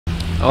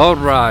All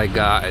right,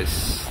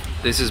 guys,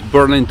 this is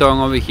Burlington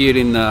over here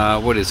in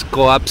what is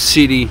Co-op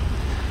City.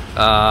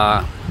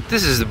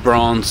 This is the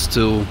Bronx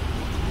too.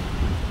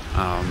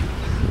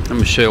 Let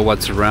me show you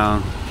what's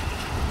around.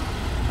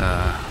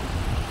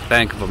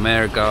 Bank of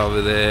America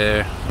over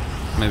there.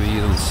 Maybe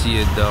you don't see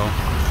it though.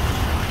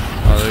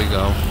 Oh, there you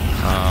go.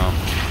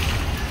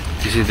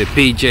 You see the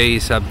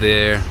PJs up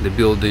there, the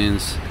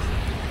buildings,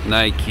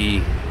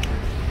 Nike.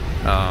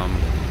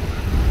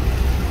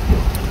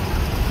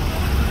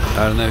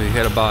 I don't know if you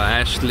heard about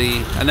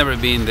Ashley. I've never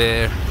been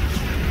there.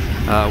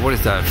 What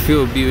is that?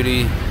 Field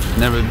Beauty.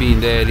 Never been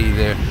there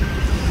either.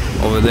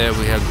 Over there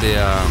we have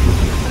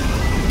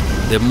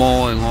the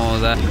mall and all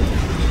that.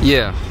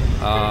 Yeah.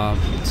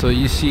 So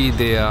you see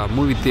the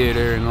movie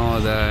theater and all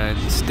that,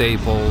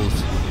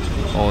 Staples,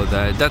 all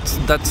that. That's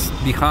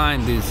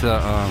behind this.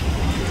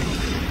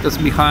 That's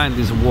behind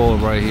this wall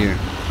right here.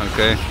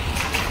 Okay.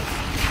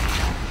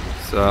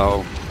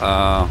 So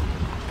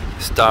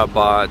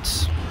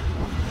Starbucks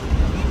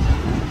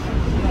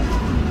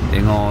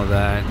and all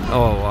that.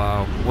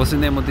 Oh, what's the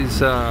name of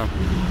this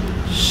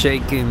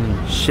shaking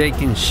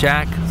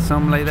shack,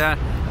 something like that,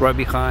 right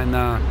behind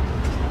the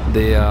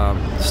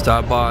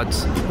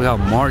Starbucks. We have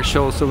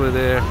Marshalls over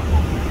there,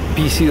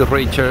 PC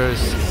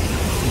Richards.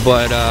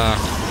 But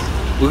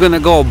we're gonna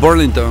go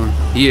Burlington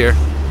here,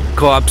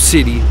 Co-op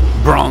City,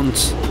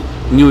 Bronx,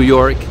 New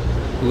York.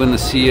 We're gonna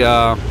see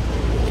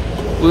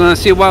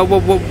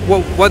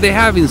what they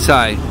have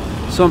inside.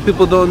 Some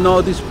people don't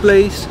know this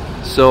place,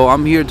 so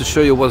I'm here to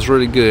show you what's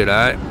really good.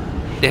 Alright,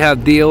 they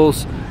have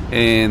deals,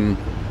 and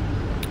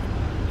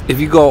if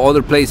you go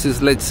other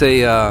places, let's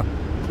say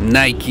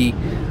Nike,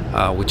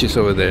 which is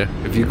over there.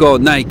 If you go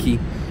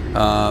Nike,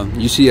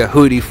 you see a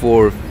hoodie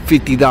for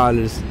 $50,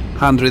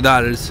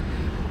 $100.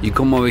 You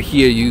come over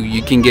here,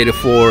 you can get it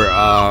for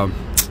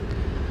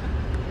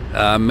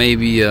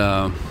maybe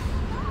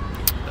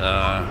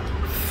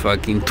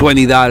fucking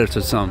 $20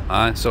 or something.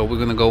 Alright, so we're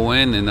gonna go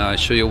in and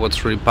show you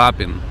what's really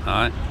popping.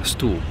 Alright, let's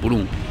do it.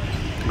 Boom.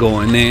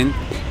 Going in.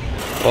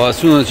 Well, as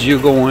soon as you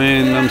go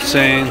in, I'm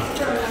saying,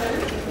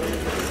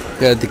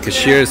 got the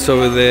cashiers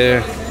over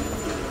there.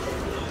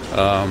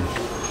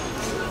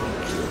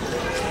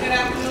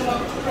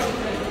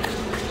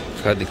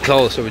 Got the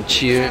clothes over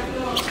here.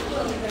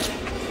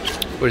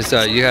 What is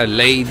that? You got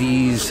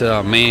ladies,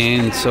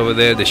 men's over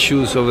there, the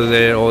shoes over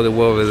there, all the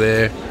way over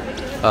there.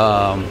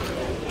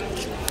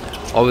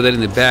 Over there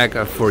in the back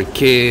are for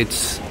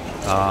kids.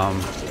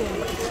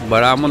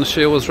 But I'm gonna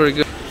show you what's really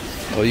good.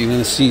 Oh, you're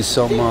gonna see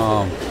some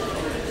of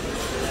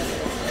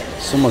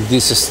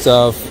this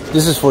stuff.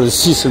 This is for the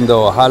season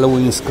though.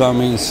 Halloween's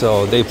coming,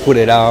 so they put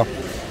it out.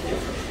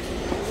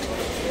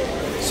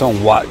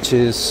 Some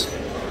watches,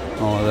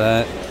 all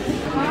that.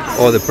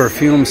 All the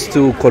perfumes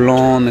too,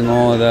 cologne and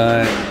all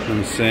that. You know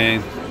what I'm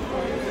saying.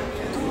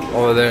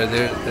 Over there,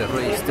 the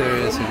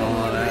registers and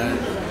all that.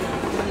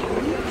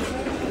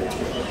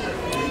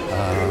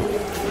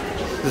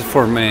 This is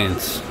for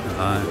men's.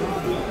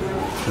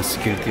 The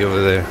security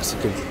over there,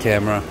 security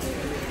camera.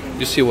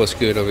 You see what's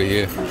good over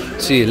here.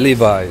 See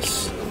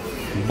Levi's,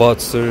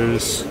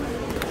 Butzers.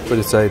 What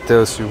is that? It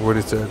tells you what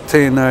is that?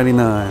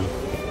 $10.99.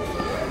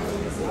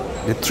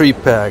 The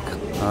 3-pack.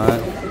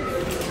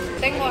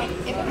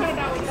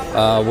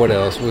 What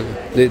else?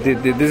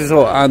 This is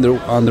all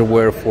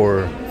underwear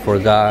for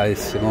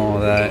guys and all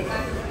that.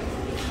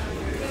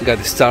 You got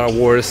the Star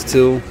Wars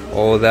too,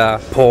 all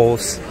that.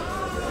 Poles.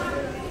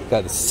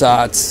 Got the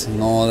socks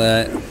and all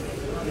that.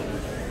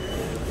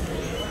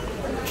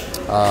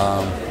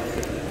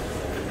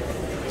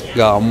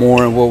 Got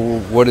more.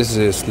 What is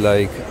this?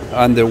 Like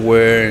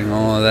underwear and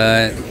all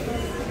that.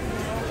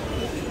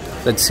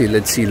 Let's see.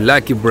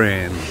 Lucky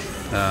Brand.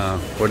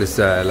 What is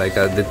that? Like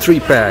the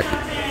 3-pack.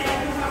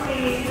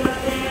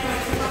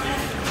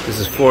 This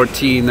is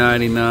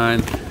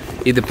 $14.99.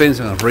 It depends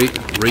on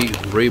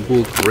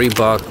Reebok,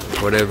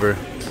 whatever.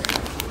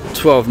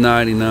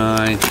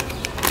 $12.99.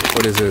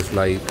 What is this?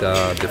 Like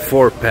the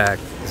 4-pack.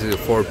 This is a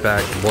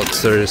 4-pack.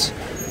 Boxers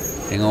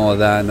and all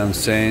that. And I'm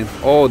saying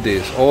all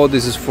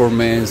this is for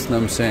men. And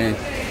I'm saying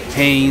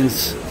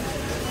Hanes,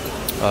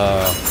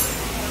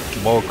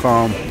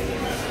 Volcom.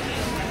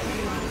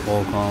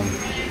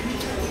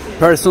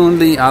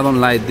 Personally, I don't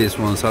like these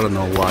ones. I don't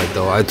know why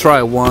though. I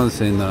tried once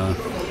and I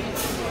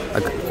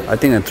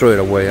think I threw it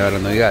away. I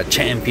don't know. You got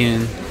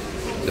Champion,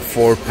 the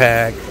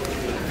 4-pack,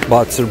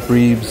 Boxer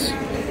Briefs,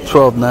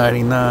 $12.99.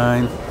 You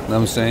know what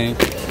I'm saying?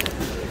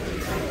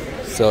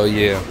 So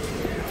yeah,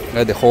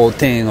 got the whole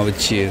thing over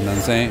here. You know what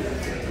I'm saying?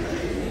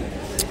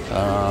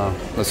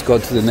 Let's go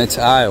to the next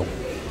aisle.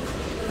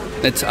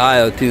 Next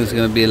aisle, I think it's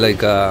gonna be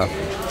like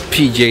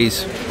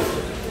PJs,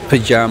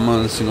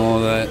 pajamas, and all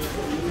that.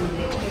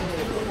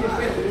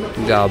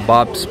 You got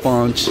Bob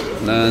Sponge. You know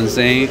what I'm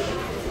saying?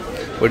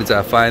 What is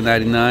that?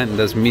 $5.99.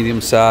 That's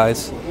medium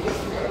size.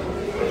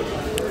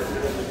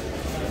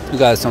 We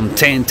got some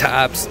tank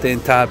tops.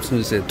 Tank tops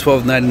is at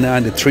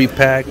 $12.99. The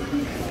 3-pack.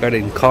 Got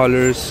it in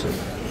colors.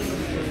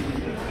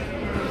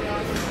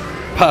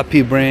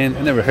 Puppy brand.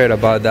 I never heard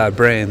about that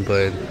brand,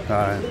 but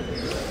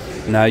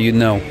now you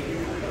know.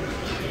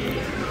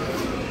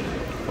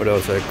 What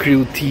else?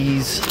 Crew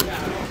teas,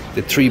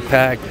 the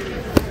 3-pack,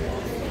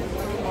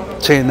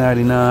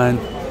 $10.99.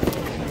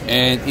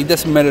 And it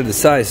doesn't matter the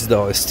size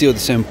though, it's still the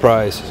same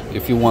price.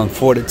 If you want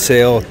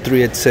 4XL,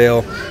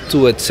 3XL,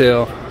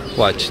 2XL,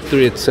 watch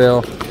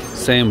 3XL,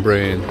 same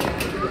brand,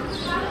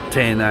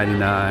 $10.99. You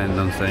know what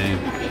I'm saying?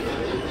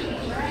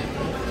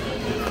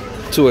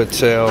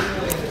 2XL,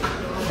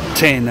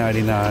 $10.99.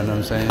 You know what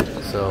I'm saying?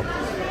 So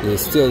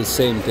it's still the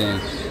same thing.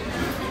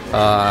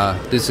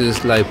 This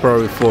is like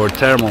probably for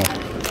thermal,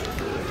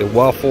 the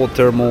waffle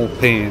thermal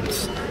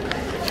pants.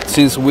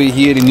 Since we're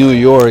here in New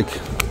York,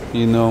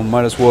 you know,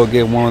 might as well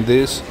get one of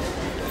these.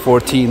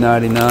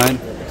 $14.99.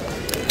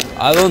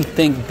 I don't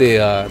think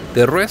the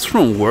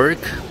restroom work,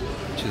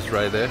 which is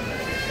right there.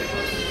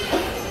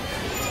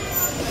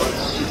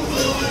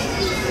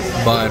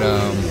 But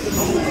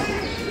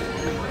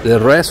the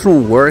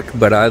restroom work,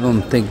 but I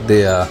don't think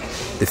the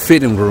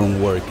fitting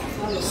room work.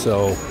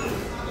 So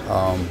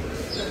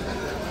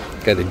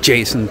got the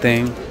Jason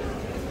thing.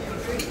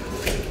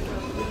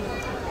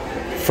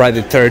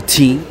 Friday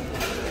 13th,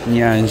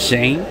 Nyan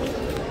Shane.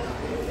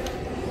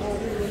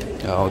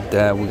 Oh,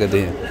 that we got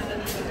the.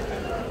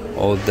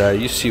 Oh, that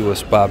you see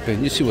what's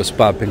popping. You see what's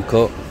popping,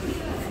 Co.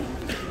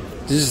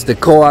 This is the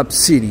Co-op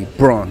City,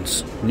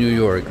 Bronx, New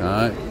York. All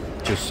right,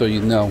 just so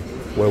you know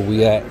where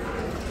we at.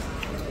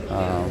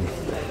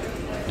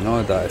 You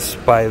know that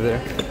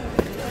spider.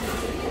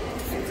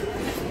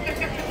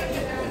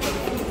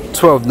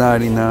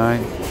 $12.99.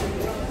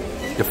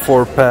 The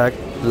 4-pack,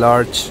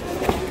 large,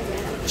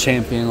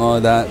 champion,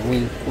 all that.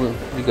 We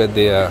got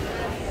the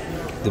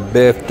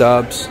beef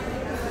tubs.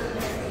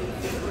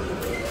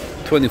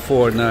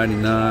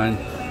 $24.99.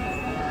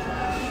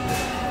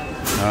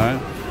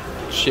 Alright.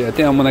 Shit, I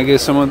think I'm gonna get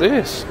some of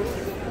this.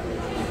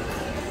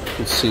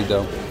 Let's see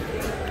though.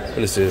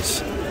 What is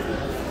this?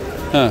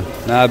 Huh,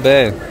 not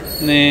bad.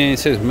 Nah, it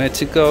says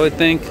Mexico, I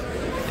think.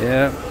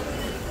 Yeah.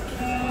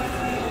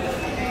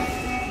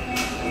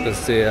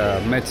 That's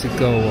the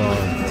Mexico.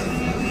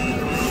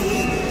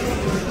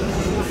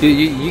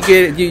 You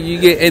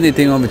get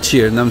anything over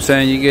here. You know what I'm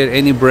saying? You get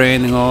any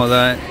brand and all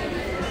that.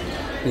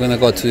 We're gonna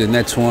go to the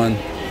next one.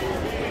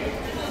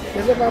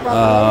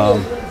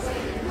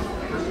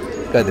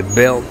 Got the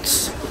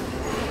belts,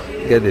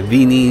 got the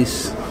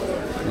beanies. You know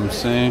what I'm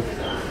saying?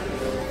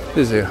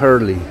 This is a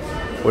Hurley.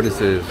 What is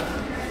this?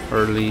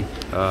 Hurley,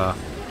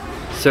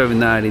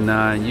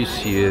 $7.99. You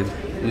see it.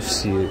 You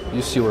see it.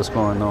 You see what's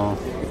going on.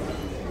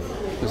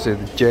 This is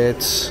the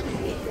Jets.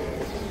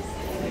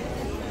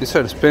 These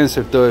are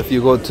expensive though. If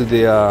you go to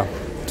the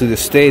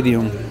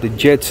stadium, the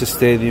Jets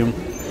stadium,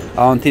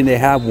 I don't think they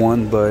have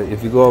one. But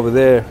if you go over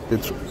there,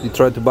 you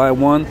try to buy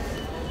one,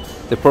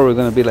 they're probably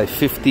gonna be like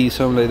 50,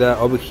 something like that.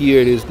 Over here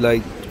it is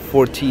like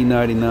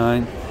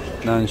 $14.99,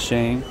 not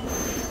shame.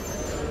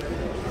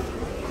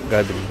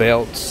 Got the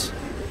belts,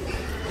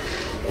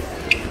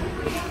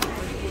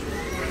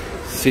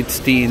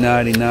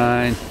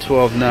 $16.99,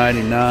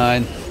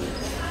 $12.99.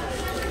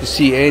 You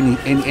see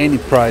any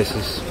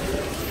prices,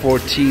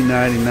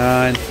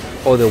 $14.99.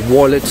 Or the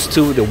wallets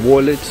too, the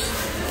wallets,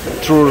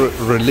 True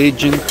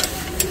Religion,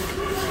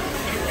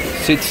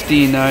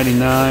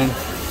 $16.99.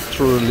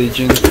 True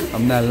Religion,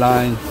 I'm not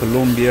lying.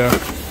 Colombia,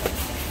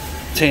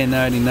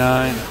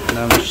 $10.99.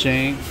 Not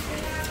ashamed.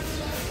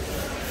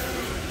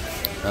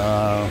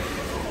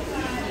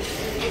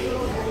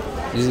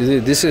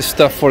 This is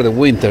stuff for the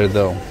winter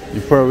though.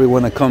 You probably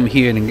want to come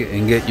here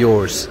and get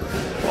yours.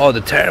 Oh,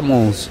 the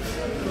thermals.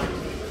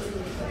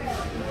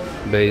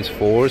 Base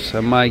Force. I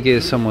might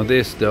get some of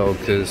this though,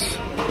 because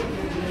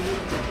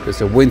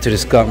the winter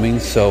is coming,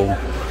 so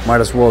might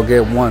as well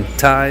get one.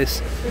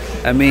 Ties.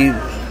 I mean,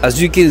 as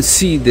you can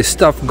see, the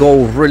stuff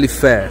goes really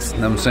fast.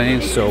 You know what I'm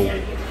saying? So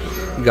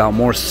you got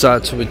more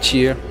sets over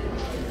here.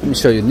 Let me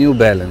show you New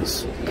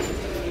Balance.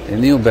 The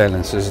New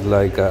Balance is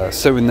like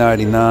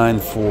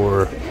 $7.99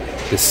 for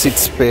the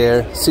six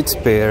pairs.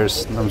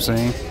 You know what I'm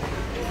saying?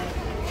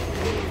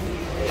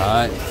 All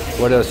right.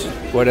 What else?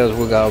 What else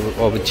we got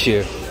over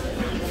here?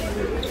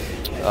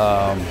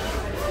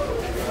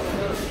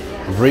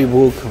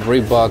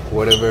 Reebok,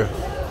 whatever.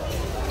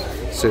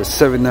 It says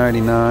 $7.99.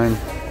 You know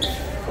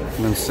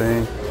what I'm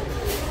saying?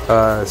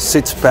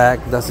 6-pack.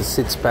 That's a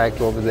 6-pack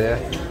over there.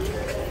 You know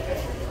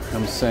what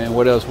I'm saying?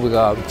 What else we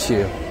got over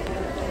here?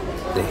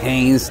 The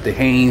Hanes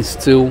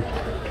too.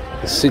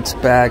 The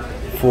 6-pack,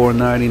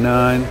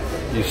 $4.99.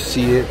 You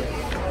see it.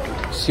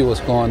 See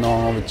what's going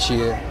on over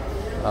here.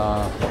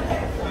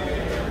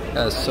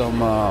 There's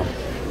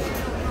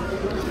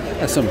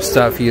some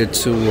stuff here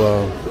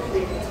too.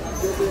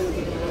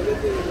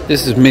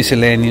 This is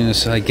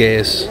miscellaneous, I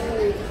guess.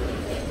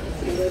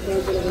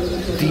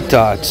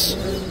 Detox.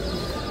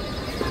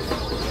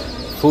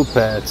 Foot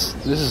pads.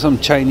 This is some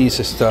Chinese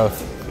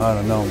stuff. I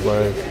don't know,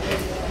 but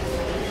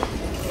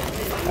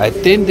I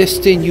think this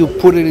thing, you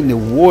put it in the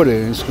water,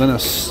 it's gonna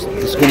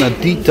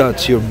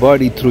detox your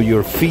body through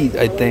your feet.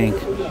 I think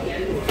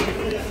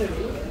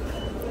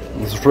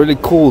it's really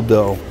cool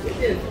though.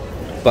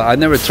 But I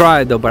never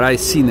tried though. But I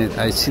seen it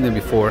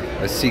before.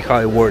 I see how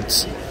it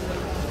works.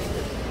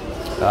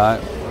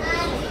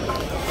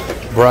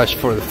 brush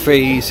for the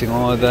face and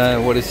all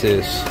that. What is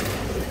this?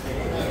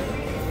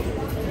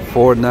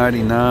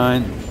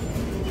 $4.99.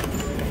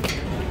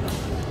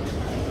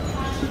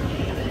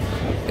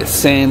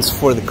 Scents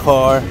for the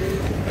car.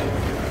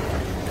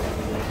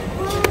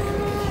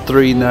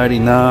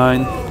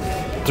 $3.99.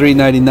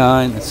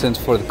 $3.99 cents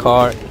for the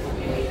car.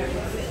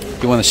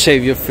 You want to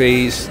shave your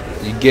face,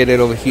 you get it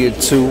over here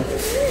too.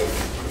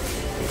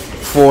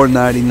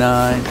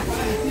 $4.99.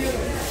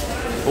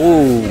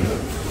 Ooh,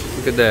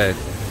 look at that.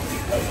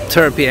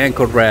 Therapy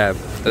ankle wrap.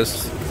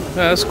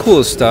 That's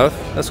cool stuff.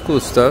 That's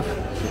cool stuff.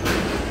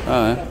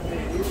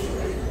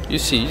 You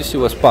see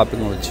what's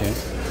popping over here.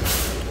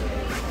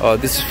 Oh,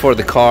 this is for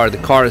the car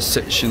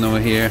section over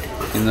here.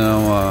 You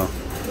know,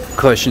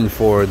 cushion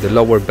for the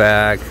lower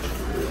back,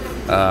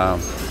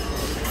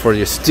 for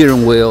your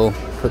steering wheel,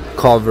 put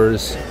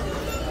covers.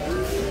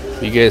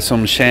 You get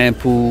some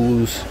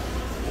shampoos,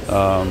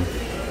 a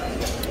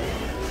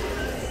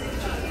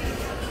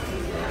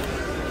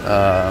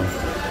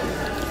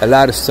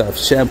lot of stuff,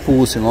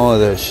 shampoos and all of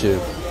that shit.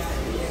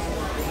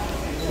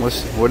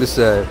 What is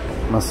that?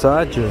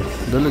 Massager.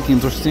 That look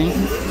interesting.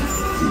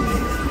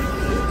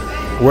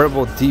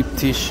 Wearable deep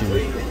tissue.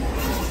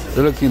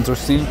 They look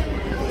interesting,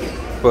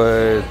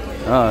 but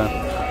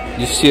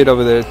you see it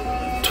over there.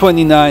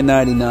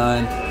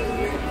 $29.99.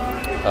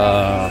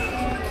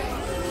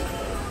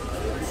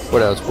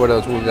 What else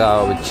we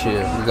got over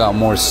here? We got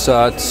more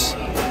suds.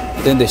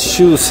 Then the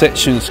shoe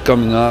section is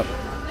coming up.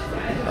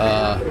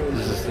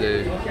 This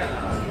is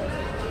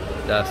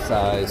that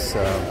size.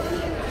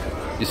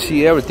 You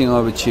see everything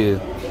over here.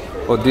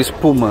 Oh, these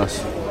Pumas.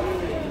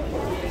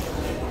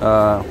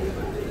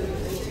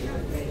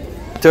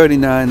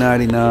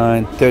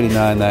 $39.99.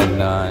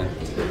 $39.99.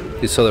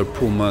 These other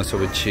Pumas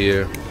over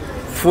here.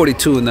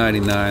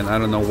 $42.99. I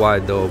don't know why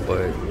though,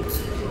 but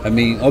I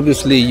mean,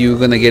 obviously you're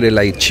gonna get it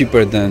like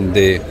cheaper than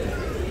the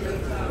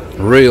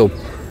real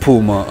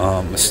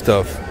Puma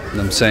stuff. You know what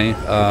I'm saying?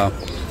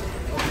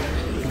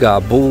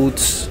 Got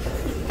boots.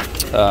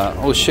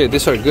 Oh shit,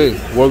 these are good.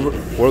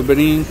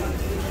 Wolverine.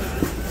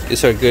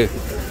 These are good.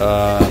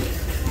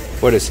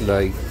 What is it,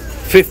 like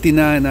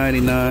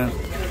 $59.99?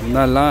 I'm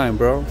not lying,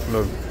 bro.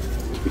 Look,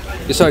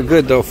 these are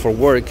good though for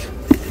work.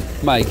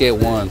 Might get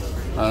one.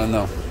 I don't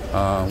know.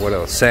 What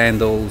else?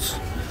 Sandals.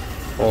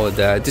 All of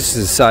that. This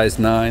is a size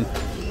 9.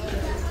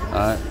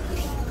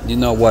 You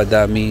know what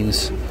that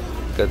means.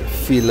 Got the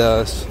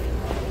Filas.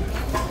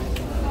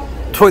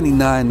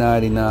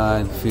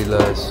 $29.99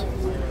 Filas.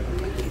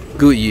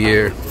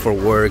 Goodyear for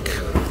work.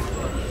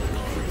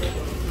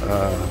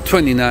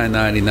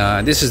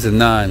 $29.99. This is the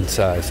 9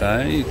 size.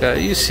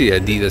 You see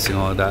Adidas and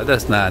all that.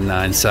 That's not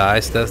 9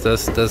 size. That's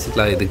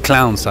like the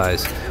clown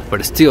size.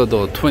 But still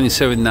though,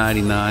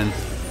 $27.99.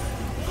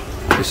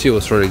 You see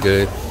what's really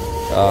good.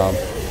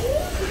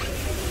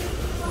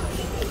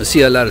 I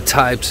see a lot of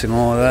types and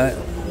all that.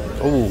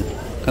 Oh,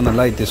 kind of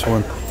like this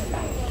one.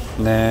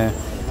 Nah.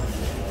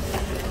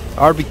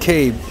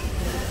 RBK.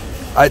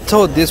 I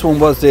thought this one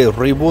was the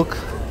Reebok,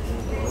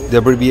 the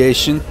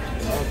abbreviation,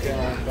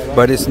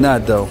 but it's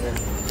not though.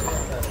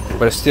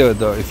 But still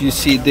though, if you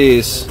see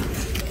this,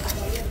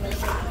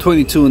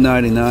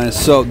 $22.99.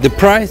 So the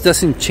price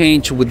doesn't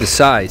change with the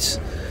size.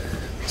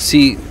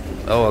 See,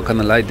 oh, I kind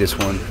of like this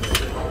one.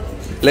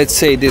 Let's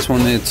say this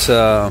one, it's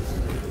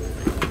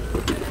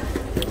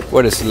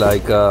what is it,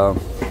 like I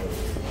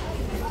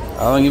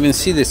don't even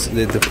see this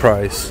the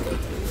price.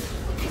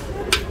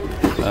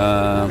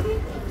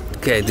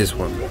 Okay, this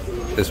one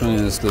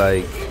is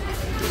like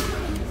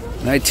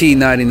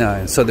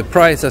 $19.99. So the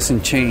price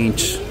doesn't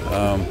change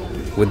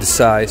with the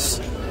size.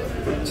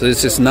 So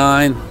this is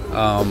 9.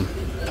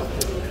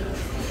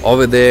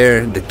 Over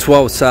there, the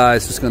 12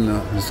 size is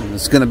gonna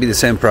be the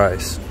same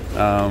price.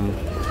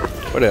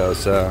 What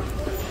else?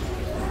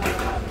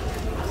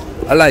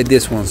 I like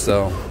these ones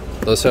though.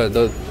 Those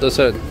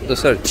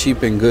are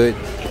cheap and good,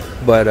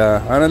 but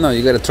I don't know.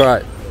 You gotta try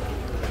it.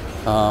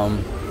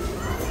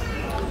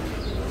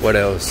 What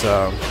else?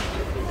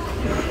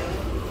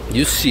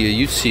 You see it.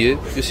 You see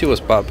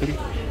what's popping.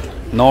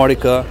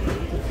 Nordica.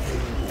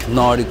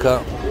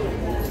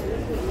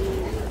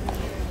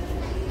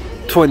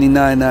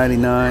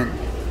 $29.99.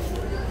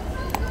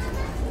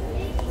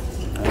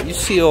 You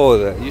see all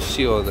that.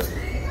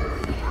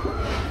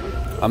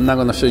 I'm not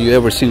gonna show you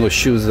every single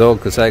shoes though,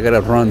 because I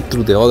gotta run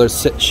through the other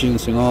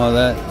sections and all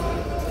that. You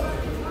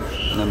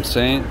know what I'm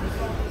saying?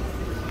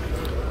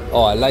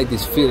 Oh, I like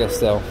these feelers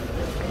though.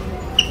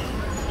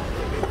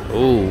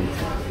 Oh,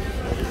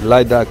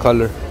 like that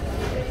color.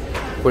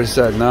 What is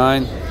that?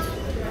 9.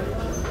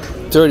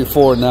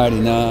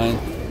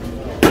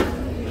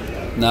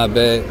 $34.99. Not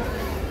bad.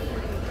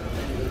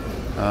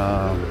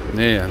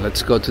 Yeah,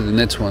 let's go to the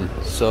next one.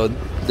 So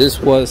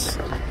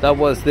that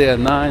was their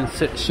 9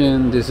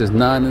 section. This is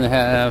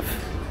 9.5.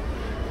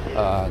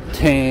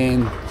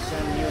 10.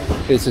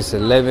 This is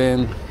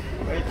 11.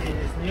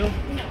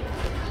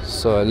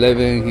 So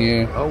 11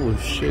 here. Oh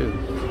shit.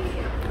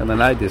 Kinda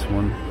like this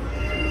one.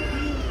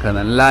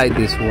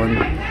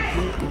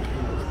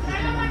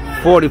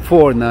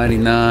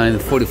 $44.99.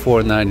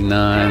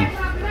 $44.99.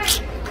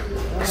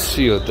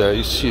 see it there.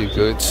 You see it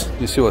good.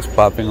 You see what's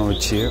popping over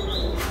here.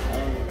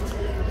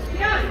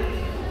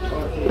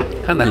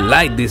 Kind of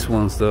like these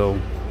ones though.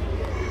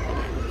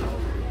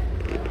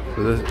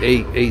 So that's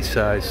 8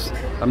 size.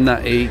 I'm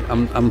not 8.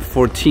 I'm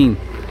 14.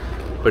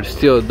 But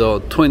still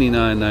though,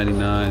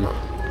 $29.99.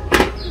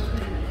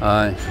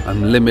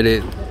 I'm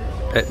limited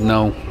at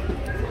no.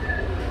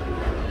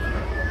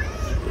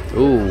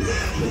 Ooh,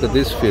 look at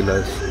this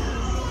feelers.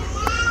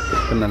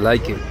 Kinda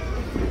like it.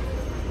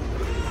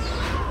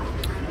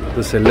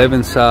 This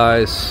 11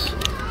 size,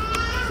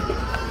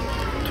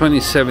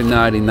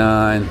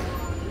 $27.99.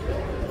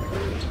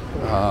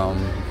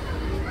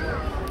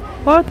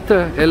 What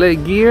the LA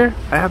Gear?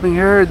 I haven't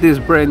heard this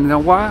brand in a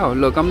while.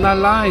 Look, I'm not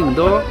lying,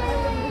 dog.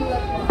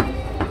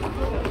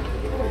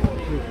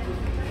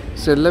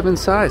 It's 11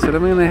 size,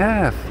 11 and a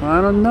half.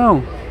 I don't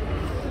know.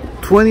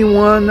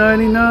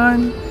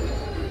 $21.99.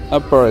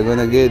 I'm probably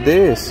gonna get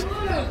this.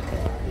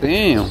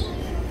 Damn.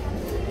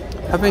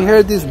 Haven't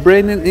heard this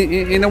brand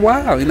in a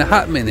while, in a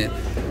hot minute.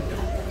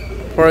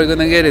 Probably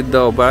gonna get it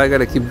though, but I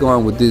gotta keep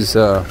going with this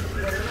stuff.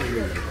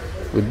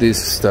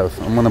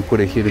 I'm gonna put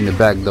it here in the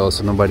back though,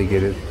 so nobody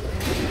get it.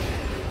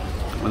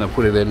 I'm gonna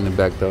put it there in the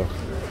back though.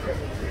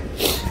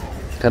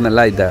 Kinda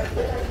like that.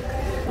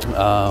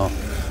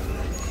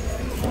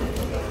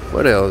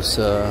 What else?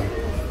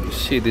 You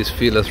see these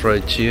feelers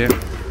right here.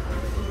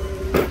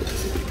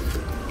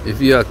 If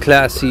you're a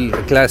classy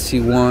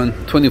one,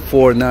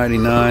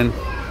 $24.99.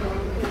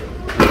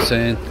 I'm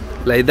saying,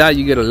 like that,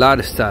 you get a lot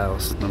of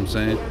styles. You know what I'm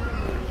saying,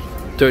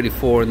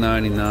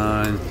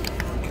 $34.99,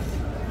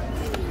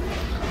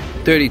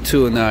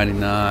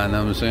 $32.99.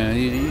 I'm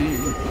saying,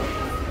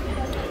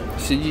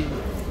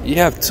 you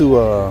have to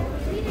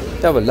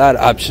have a lot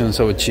of options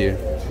over here. You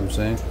know what I'm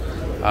saying,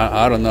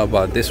 I don't know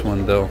about this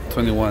one though,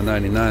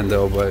 $21.99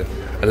 though, but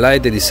I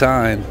like the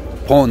design.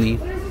 Pony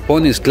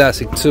is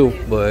classic too,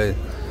 but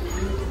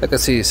like I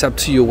say, it's up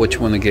to you what you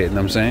want to get. You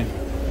know what I'm saying.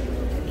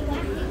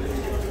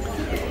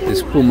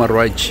 This Puma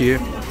right here,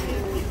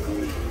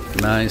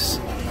 nice,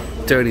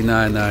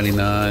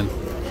 $39.99.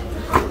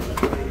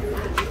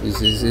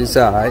 It's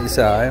alright, it's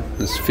alright.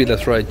 This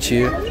feelers right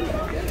here,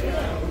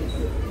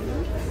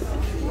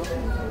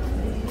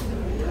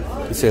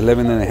 it's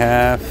 11 and a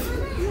half,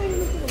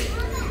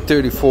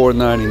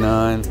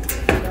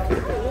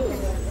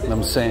 $34.99.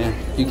 I'm saying,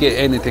 you get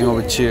anything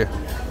over here.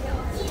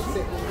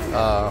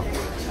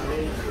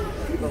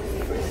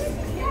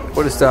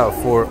 What is that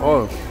for?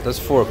 Oh, that's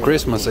for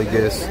Christmas, I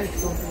guess.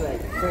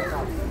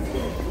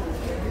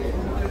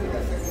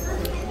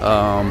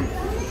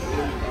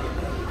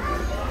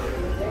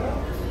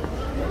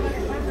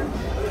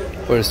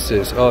 What is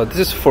this? Oh, this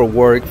is for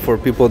work, for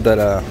people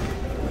that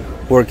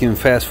work in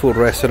fast food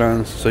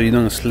restaurants, so you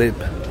don't slip.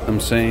 I'm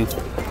saying,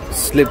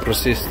 slip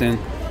resistant,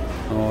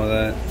 all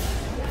that.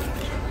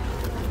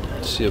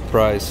 See a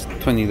price,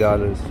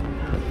 $20.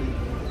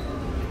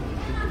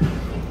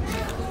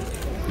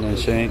 You know what I'm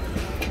saying?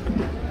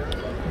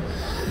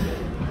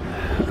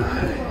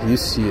 You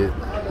see it.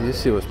 You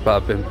see what's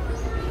popping.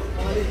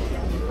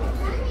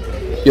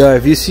 Yeah,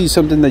 if you see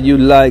something that you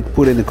like,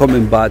 put in the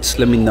comment box,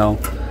 let me know. You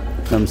know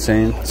what I'm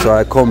saying? So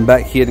I come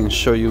back here and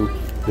show you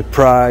the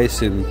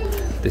price and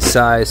the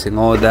size and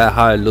all that,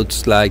 how it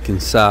looks like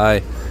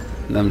inside.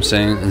 You know what I'm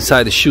saying?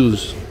 Inside the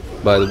shoes,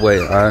 by the way.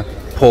 Alright,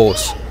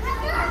 pause.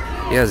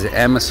 He has the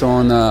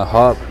Amazon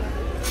hub.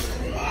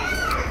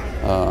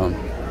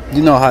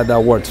 You know how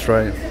that works,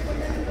 right?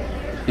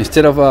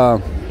 Instead of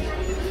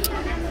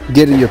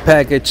getting your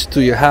package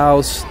to your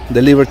house,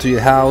 delivered to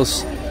your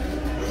house,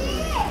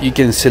 you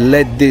can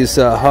select this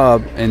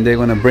hub and they're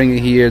gonna bring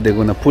it here, they're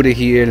gonna put it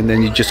here, and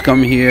then you just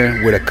come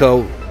here with a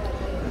code,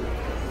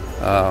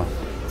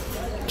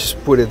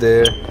 just put it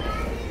there,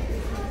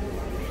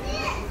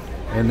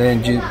 and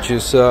then you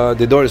just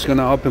the door is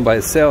gonna open by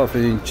itself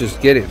and you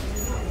just get it. You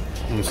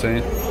know what I'm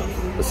saying?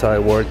 That's how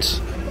it works.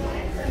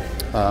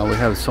 We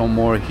have some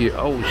more here.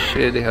 Oh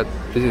shit, they have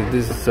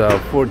this is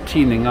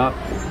 14 and up.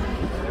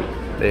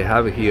 They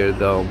have it here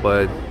though,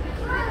 but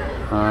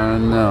I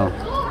don't know.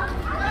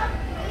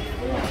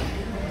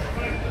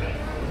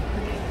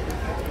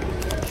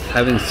 I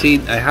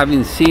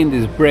haven't seen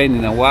this brand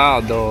in a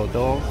while though. You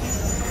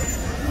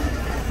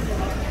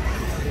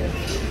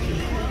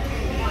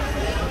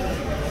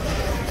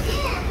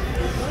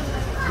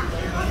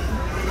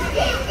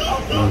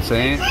know what I'm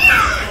saying?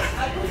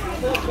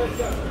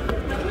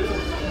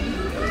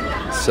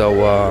 So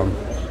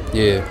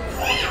yeah.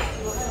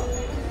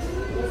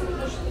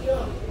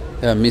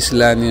 Yeah,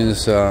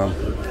 miscellaneous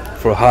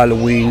for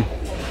Halloween.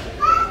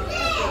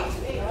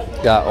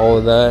 Got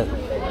all that.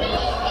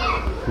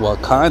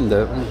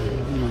 Wakanda.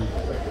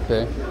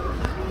 Okay.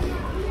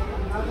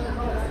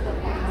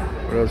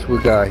 What else we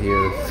got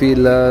here?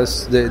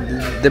 Filas.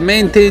 The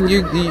main thing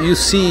you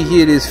see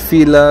here is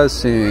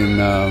filas and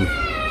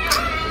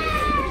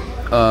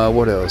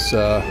what else?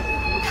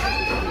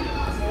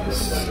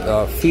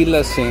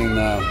 Filas and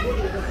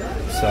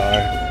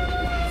sorry.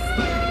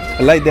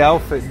 I like the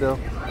outfit though.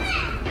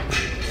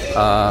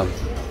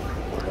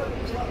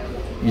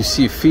 You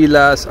see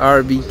Filas,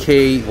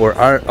 RBK or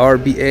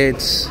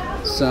RBH,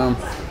 some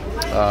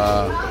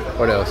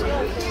what else?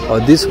 Oh,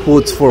 these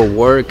boots for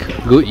work,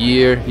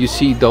 Goodyear. You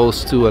see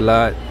those two a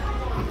lot.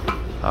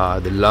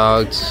 The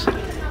lugs.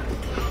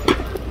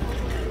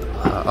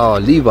 Oh,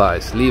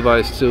 Levi's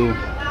too.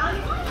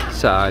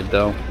 Side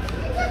though,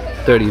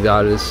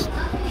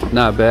 $30.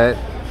 Not bad.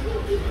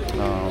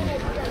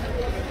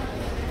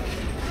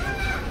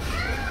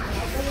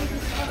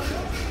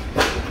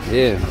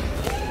 Yeah.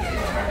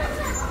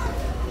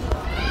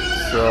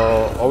 So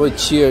over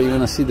here you're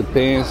gonna see the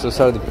pants. Those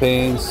are the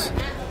pants.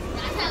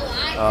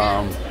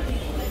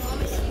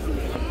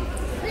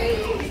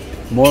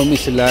 More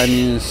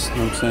miscellaneous, you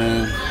know what I'm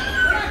saying?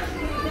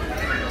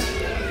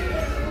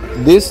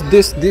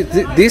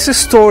 These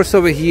stores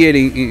over here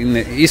in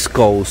the East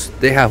Coast,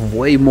 they have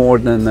way more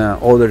than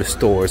other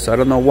stores. I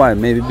don't know why.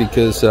 Maybe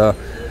because I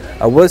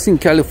was in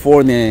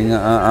California,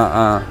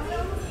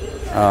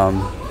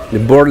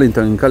 in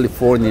Burlington in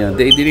California.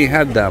 They didn't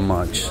have that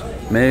much.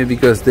 Maybe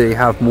because they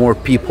have more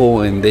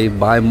people and they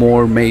buy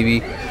more.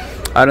 Maybe,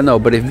 I don't know.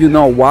 But if you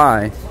know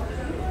why,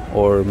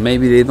 or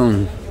maybe they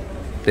don't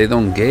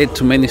get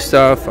too many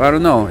stuff. I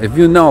don't know. If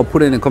you know,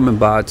 put it in the comment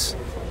box.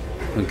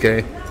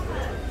 Okay.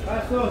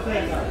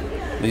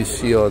 You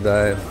see all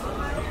that.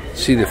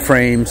 See the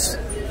frames.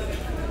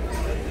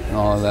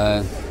 All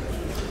that.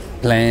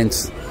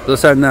 Plants.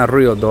 Those are not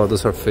real though.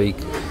 Those are fake.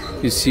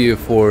 You see it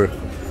for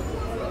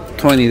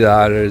 $20,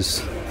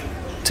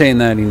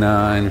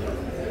 $10.99.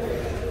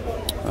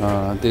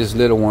 These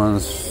little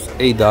ones,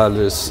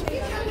 $8.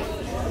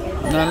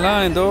 I'm not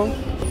lying though.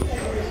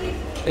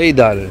 $8.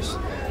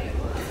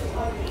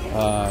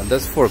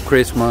 That's for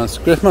Christmas.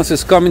 Christmas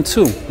is coming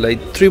too.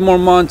 Like 3 more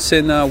months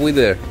and we're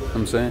there.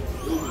 I'm saying.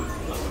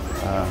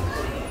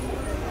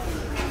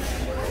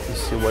 Let's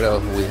see what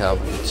else we have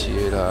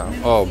here.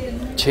 Oh,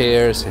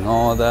 chairs and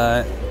all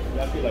that.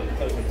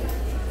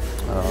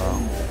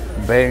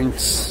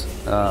 Banks,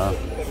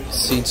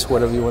 seats,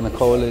 whatever you want to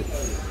call it.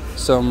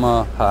 Some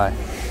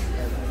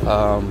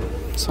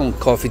some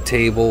coffee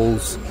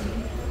tables. You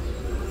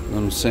know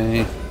what I'm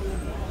saying?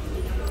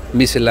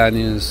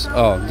 Miscellaneous.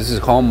 Oh, this is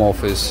home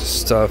office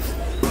stuff.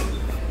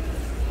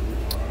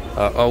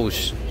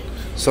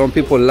 Some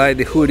people like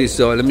the hoodies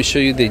though. Let me show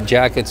you the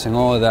jackets and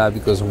all that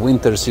because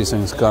winter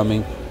season is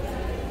coming.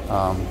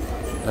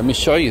 Let me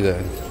show you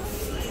that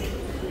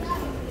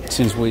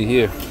since we're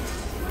here.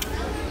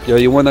 Yo,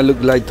 you want to look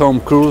like Tom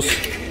Cruise?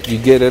 You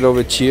get it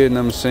over here, you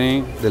know what I'm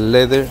saying? The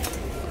leather.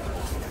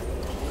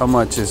 How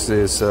much is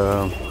this?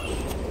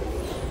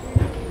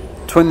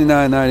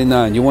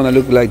 $29.99. You want to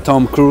look like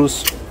Tom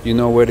Cruise? You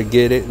know where to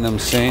get it, you know what I'm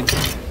saying?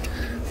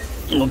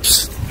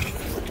 Oops.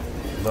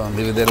 Don't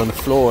leave it there on the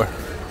floor.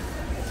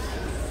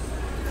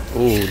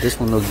 Oh, this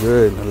one looks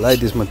good. I like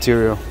this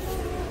material.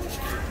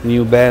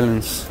 New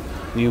Balance.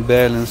 New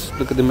Balance.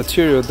 Look at the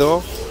material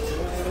though.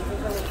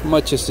 How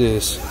much is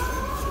this?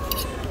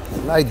 I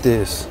like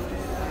this.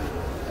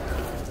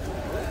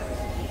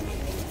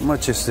 How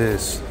much is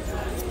this?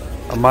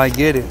 I might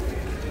get it.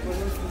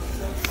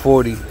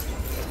 40.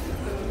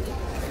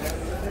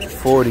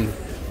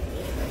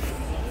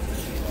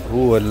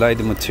 Ooh, I like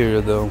the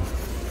material though.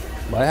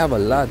 But I have a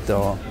lot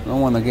though. I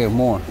don't want to get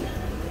more.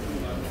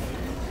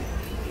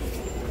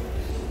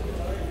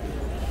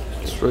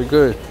 It's very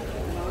good.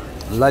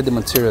 I like the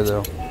material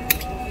though.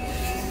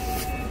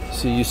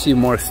 See, you see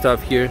more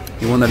stuff here.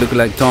 You want to look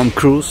like Tom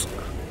Cruise?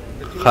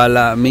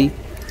 Holla at me.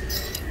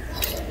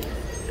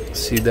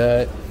 See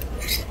that?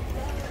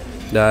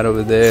 That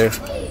over there.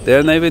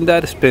 They're not even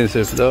that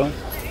expensive though.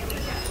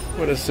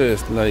 What is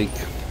this? Like,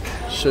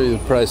 show you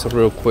the price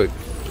real quick.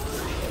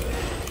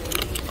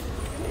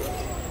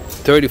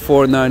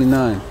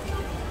 $34.99.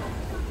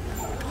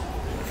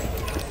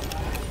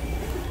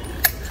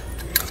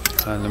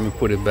 Let me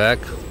put it back.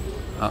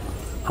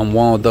 I'm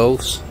one of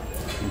those. You know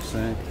what I'm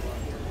saying?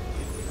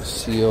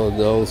 See all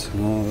those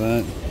and all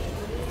that.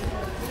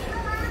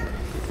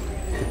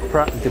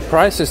 The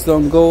prices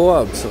don't go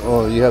up.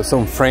 So, you have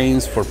some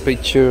frames for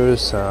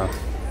pictures,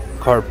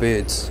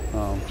 carpets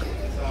and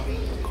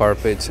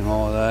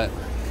all that.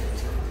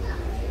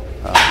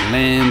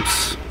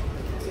 Lamps.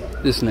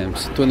 This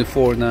lamps,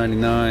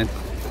 $24.99.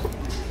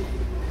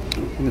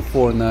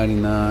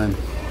 $24.99.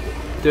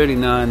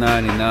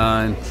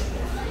 $39.99.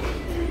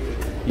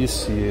 You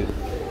see it.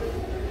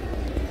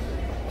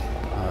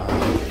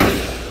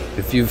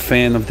 If you're a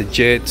fan of the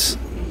Jets,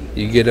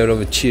 you get it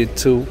over here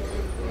too.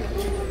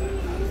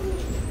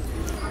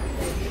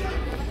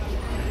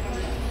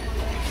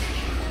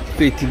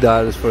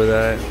 $50 for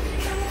that.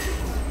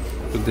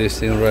 Put this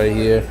thing right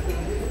here.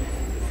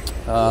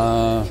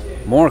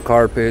 More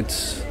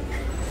carpets,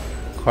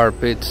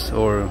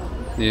 or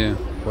yeah,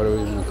 whatever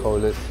you want to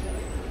call it.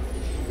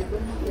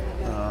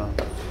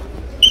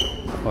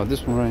 Oh,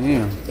 this one right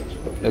here.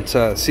 It's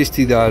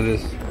 $60.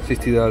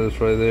 $60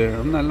 right there.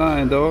 I'm not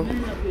lying though.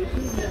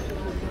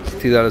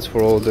 $60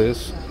 for all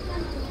this.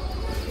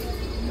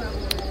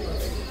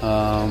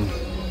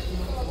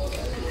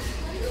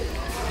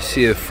 You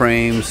see the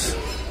frames.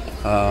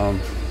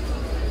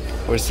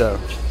 Where's that?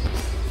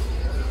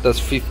 That's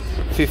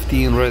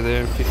 15 right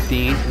there.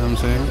 15. You know what I'm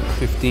saying?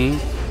 15.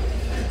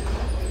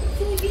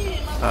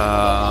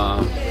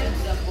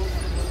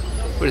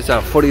 What is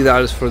that?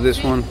 $40 for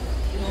this one.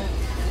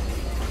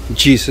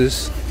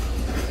 Jesus.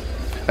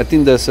 I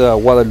think that's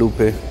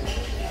Guadalupe.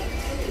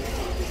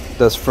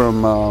 That's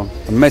from a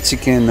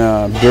Mexican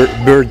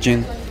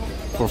virgin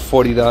for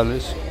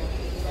 $40.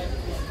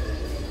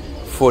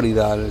 $40, you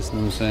know what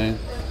I'm saying?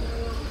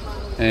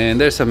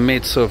 And there's a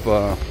mix of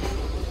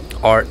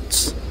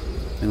arts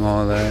and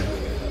all that.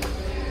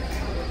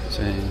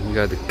 So you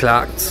got the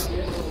clocks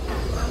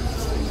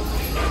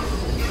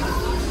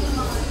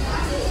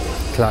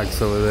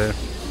over there.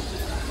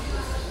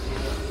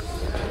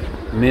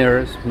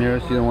 Mirrors, you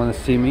don't want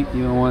to see me.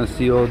 You don't want to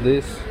see all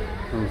this.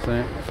 You know what I'm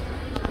saying?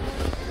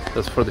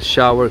 That's for the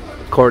shower.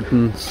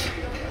 Curtains,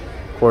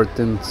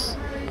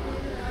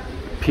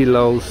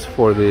 pillows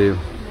for the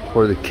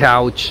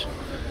couch.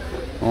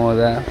 All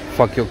that.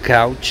 Fuck your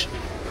couch.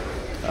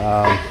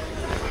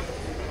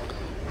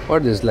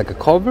 What is this, like a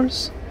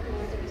covers?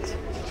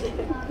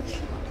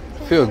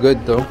 Feel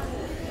good though.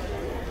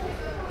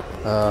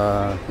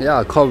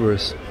 Yeah,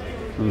 covers. You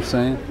know what I'm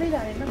saying?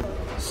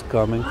 It's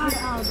coming.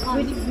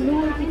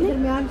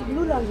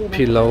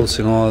 Pillows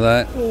and all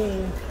that.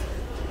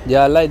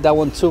 Yeah, I like that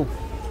one too.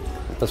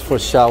 That's for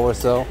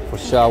showers though. For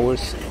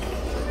showers.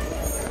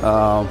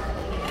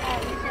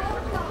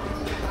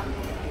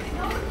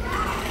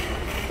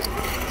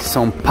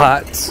 Some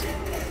pots.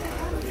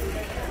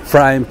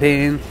 Frying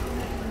pan.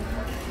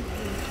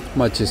 How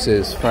much is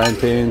this? Frying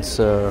pans,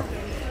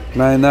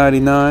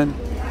 $9.99.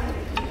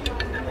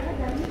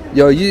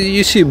 Yo,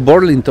 you see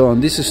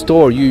Burlington, this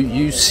store,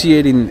 you see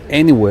it in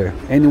anywhere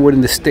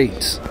in the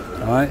States.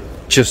 Alright?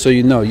 Just so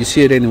you know, you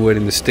see it anywhere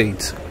in the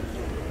States.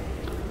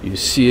 You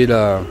see it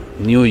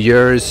New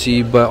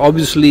Jersey, but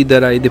obviously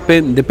that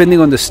depending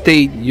on the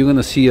state, you're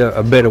gonna see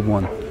a better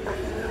one.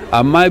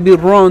 I might be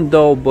wrong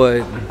though,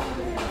 but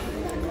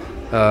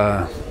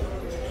I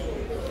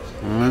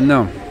don't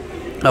know.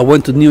 I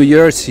went to New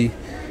Jersey.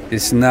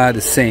 It's not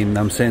the same.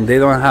 I'm saying they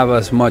don't have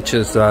as much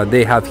as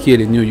they have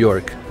here in New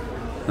York.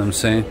 I'm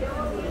saying,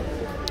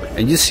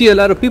 and you see a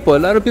lot of people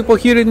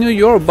here in New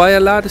York buy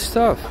a lot of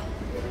stuff.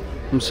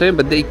 I'm saying,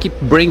 but they keep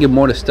bringing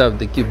more stuff.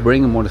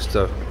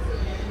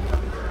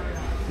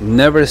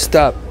 Never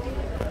stop.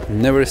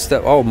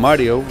 Oh,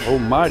 Mario.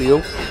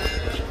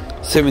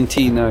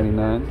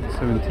 $17.99.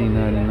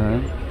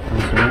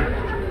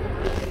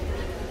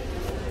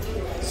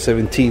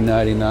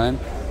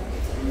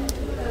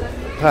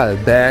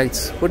 $17.99.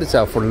 Bags. What is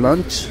that for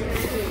lunch?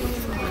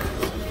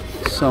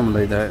 Something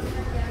like that.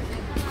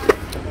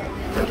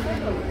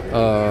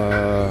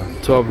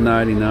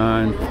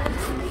 $12.99.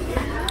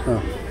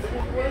 Oh.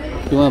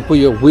 You want to put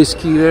your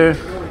whiskey there?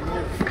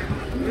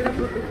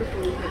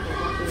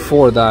 $4.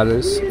 You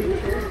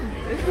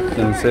know what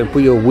I'm saying?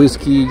 Put your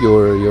whiskey,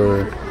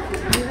 your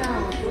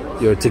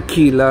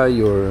tequila,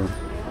 your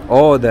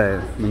all that. You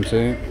know what I'm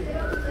saying?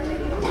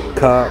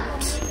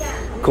 Cups,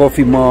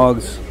 coffee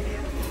mugs.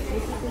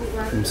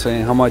 I'm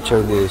saying, how much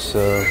are these?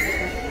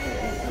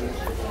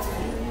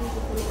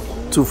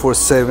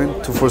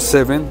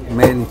 247,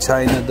 made in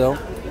China though.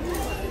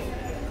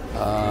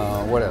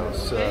 What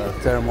else?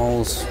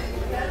 Thermals,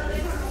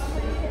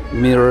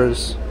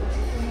 mirrors,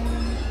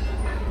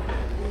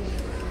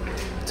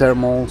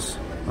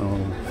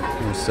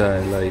 what's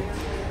that, like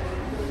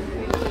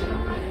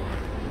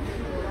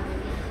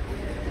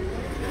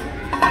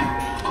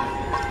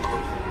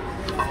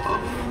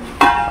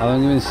I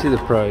don't even see the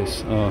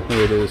price. Oh,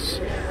 here it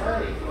is.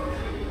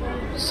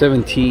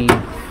 17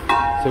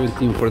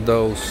 for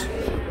those.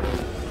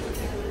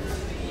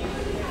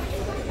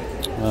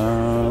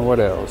 What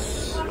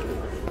else?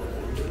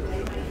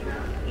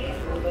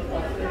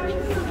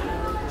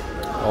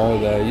 All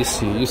that, you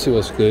see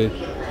what's good.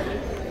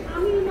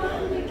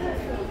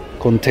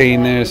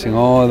 Containers and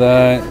all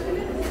that.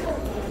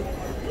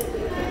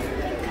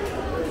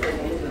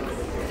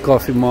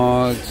 Coffee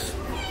mugs.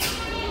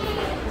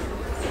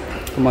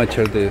 How much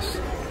are these?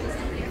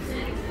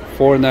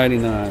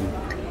 $4.99.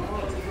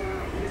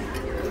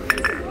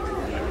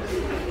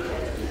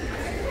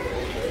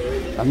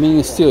 I mean,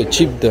 it's still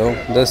cheap though.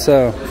 That's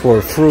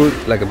for fruit,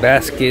 like a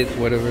basket,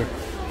 whatever.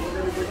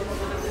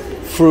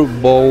 Fruit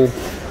bowl.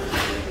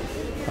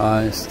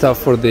 Stuff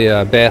for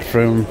the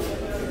bathroom.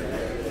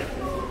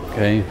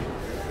 Okay.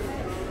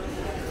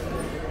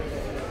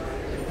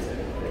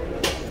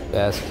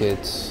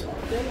 Baskets.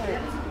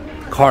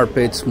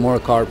 Carpets, more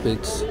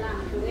carpets.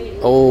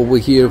 Oh, we're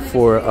here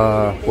for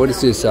what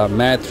is this?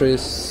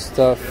 Mattress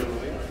stuff.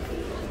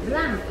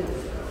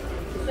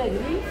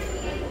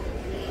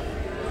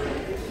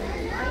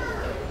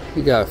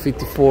 You got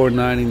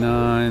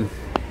 $54.99.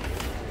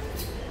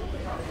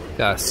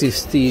 Got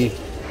 60.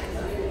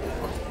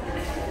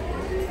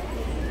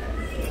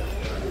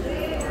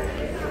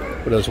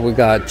 What else we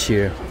got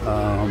here?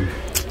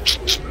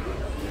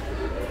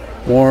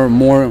 More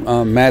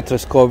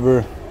mattress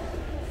cover,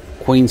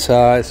 queen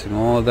size and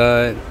all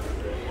that.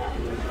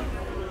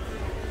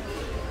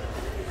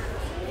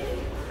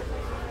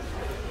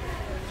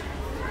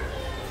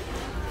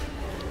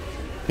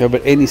 Yeah,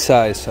 but any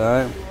size,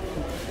 alright?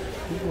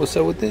 What's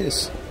up with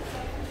this?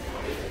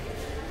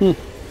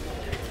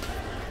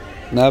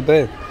 Not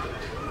bad.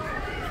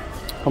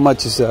 How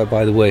much is that,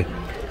 by the way?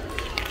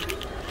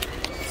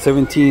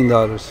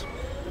 $17.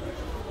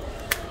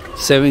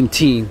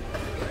 17.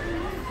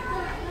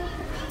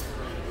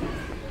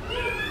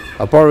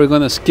 I'm probably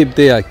gonna skip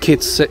the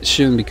kids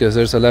section because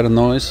there's a lot of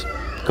noise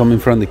coming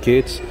from the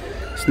kids.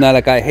 It's not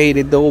like I hate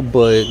it though,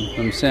 but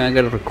I'm saying I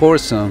gotta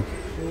record some.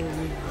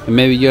 And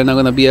maybe you're not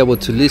gonna be able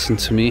to listen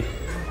to me,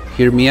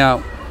 hear me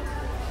out.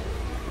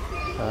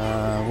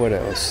 What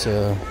else?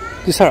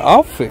 These are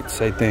outfits,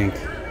 I think.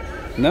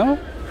 No?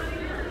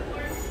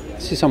 I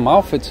see some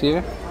outfits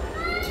here.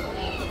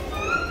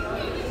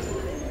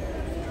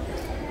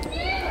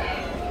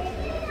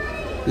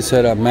 These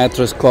are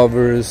mattress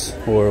covers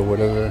or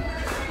whatever.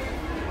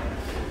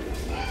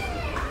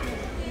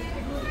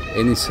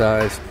 Any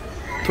size.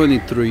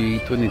 23,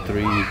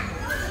 23,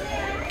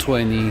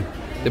 20.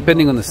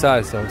 Depending on the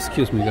size though.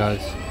 Excuse me,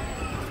 guys.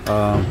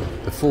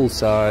 The full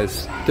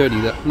size.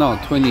 30. No,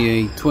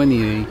 28,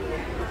 28.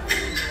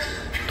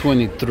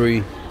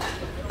 23.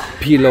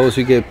 Pillows,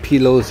 you get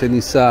pillows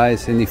any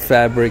size, any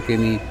fabric,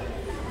 any,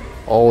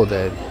 all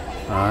that.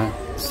 Alright,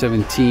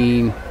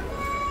 17,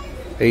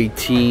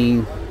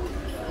 18.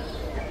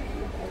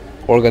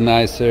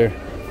 Organizer,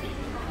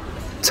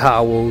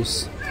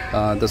 towels,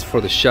 that's for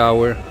the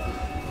shower.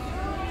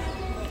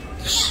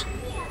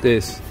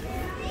 This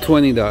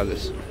 $20.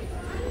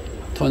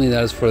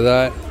 $20 for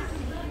that.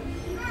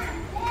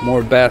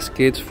 More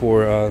baskets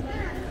for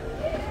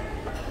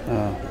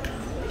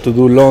to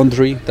do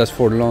laundry. That's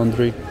for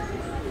laundry.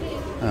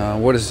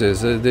 What is this?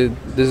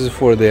 This is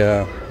for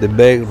the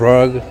bed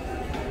rug,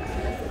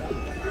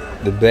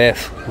 the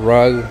bath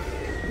rug.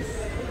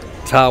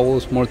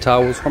 Towels, more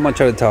towels. How much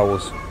are the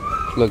towels?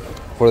 Look,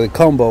 for the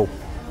combo,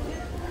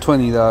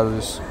 $20.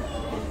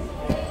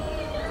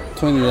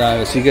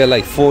 $20. You get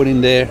like 4 in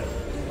there,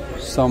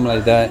 something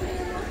like that.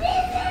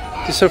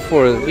 These are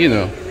for, you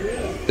know,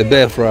 the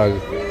bath rug. You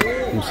know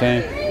what I'm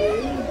saying?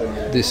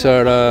 These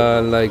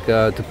are like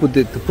to put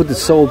the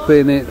soap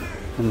in it. You know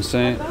what I'm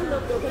saying?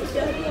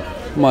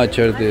 How much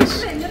are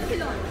this?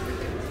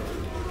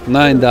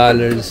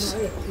 $9.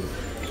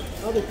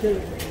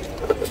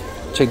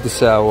 Check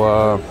this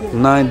out.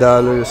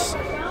 $9.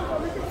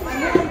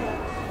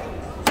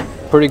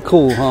 Pretty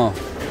cool, huh?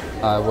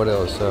 What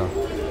else?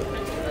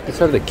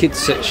 These are the kids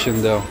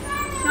section though.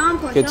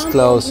 Kids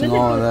clothes and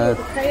all of that.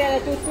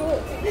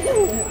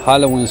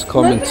 Halloween's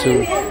coming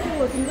too.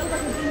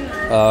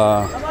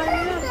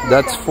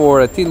 That's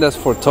for, I think that's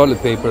for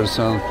toilet paper,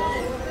 so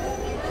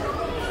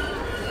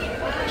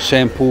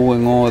shampoo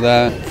and all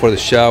that for the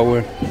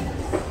shower.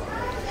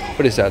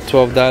 What is that?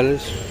 $12.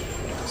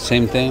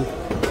 Same thing.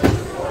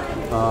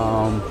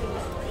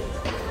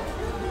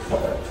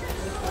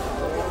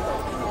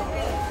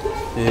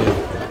 Yeah.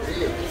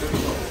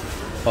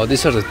 Oh,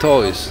 these are the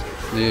toys.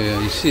 Yeah,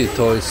 you see the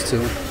toys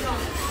too.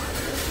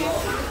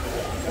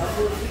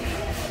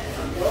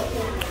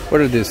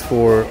 What are these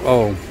for?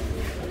 Oh,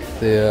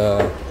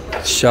 the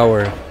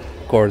shower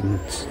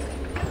curtains.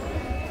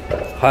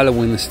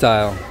 Halloween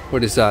style.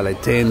 What is that?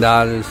 Like $10,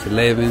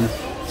 $11,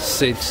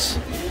 $6.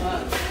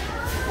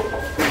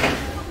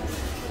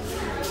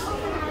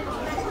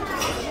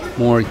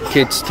 More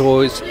kids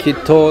toys,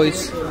 kid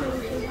toys.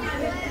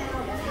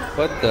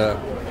 What the?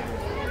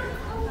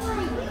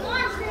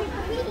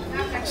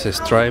 It says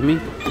try me.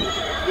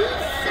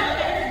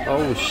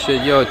 Oh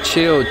shit, yo,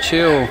 chill.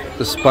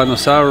 The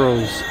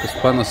Spinosaurus.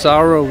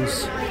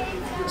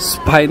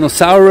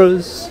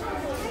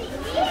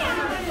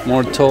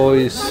 More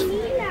toys.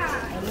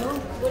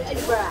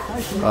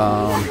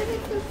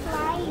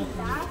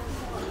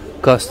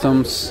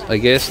 Customs, I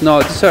guess.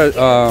 No,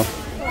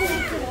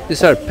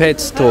 these are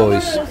pets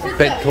toys.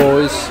 Pet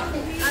toys.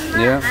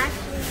 Yeah.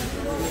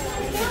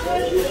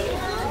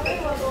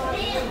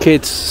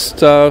 Kids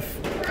stuff,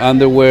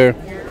 underwear,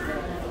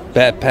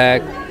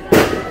 backpack,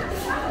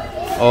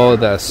 all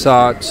the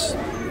socks,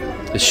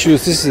 the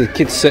shoes. This is the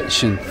kids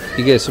section.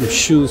 You get some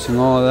shoes and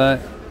all that.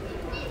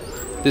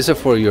 These are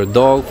for your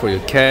dog, for your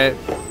cat.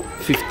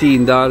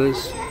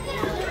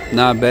 $15.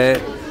 Not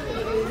bad.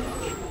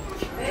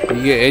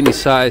 You get any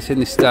size,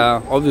 any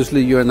style.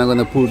 Obviously, you're not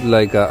gonna put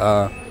like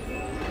a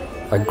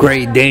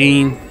Great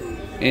Dane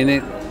in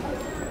it.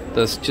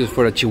 That's just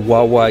for a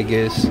Chihuahua, I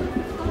guess.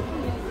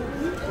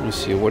 Let me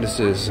see. What is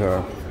this?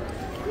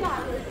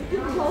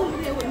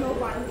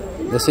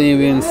 Doesn't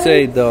even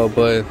say though,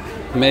 but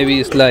maybe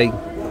it's like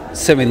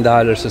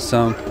 $7 or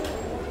something.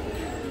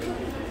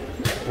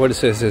 What is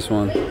this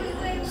one?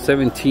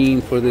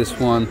 17 for this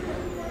one.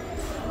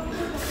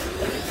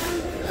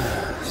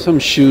 Some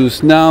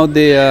shoes. Now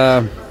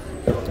the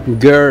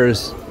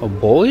girls or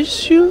boys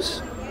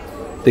shoes?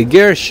 The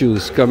girl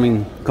shoes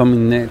coming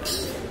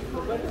next.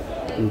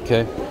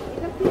 Okay.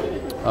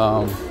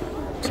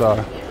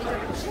 So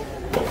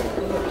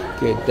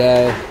get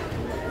that.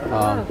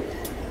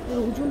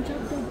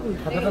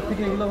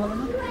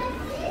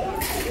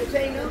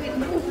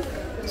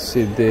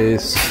 See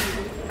this.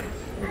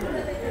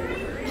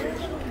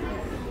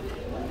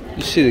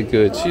 You see the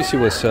goods. You see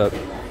what's up.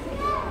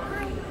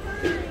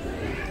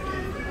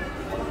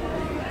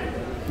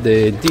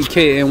 The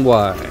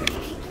DKNY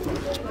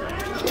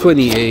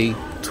 28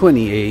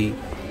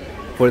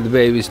 for the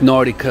babies.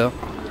 Nordica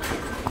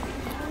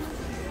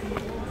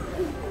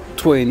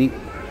 20.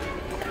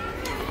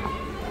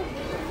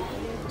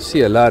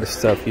 See a lot of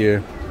stuff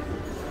here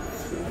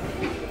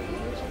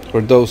for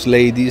those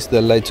ladies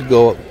that like to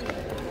go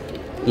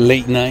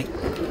late night.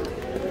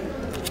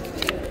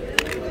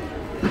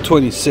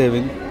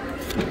 27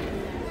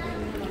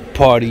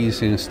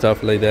 parties and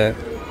stuff like that,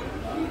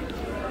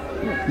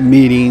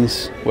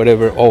 meetings,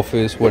 whatever,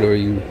 office, whatever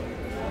you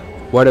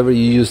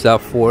use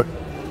that for.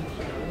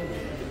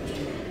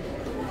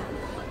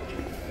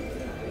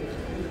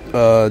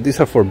 These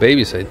are for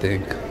babies, I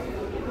think.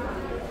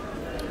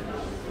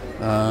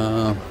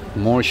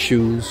 More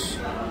shoes.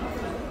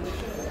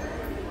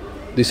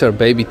 These are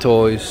baby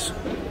toys.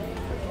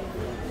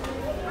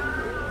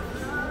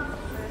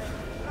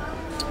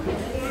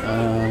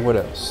 What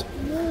else?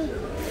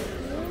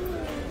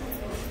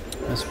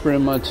 That's pretty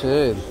much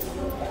it.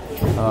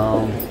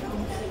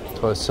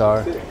 Toys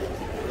are.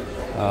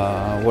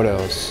 What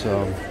else?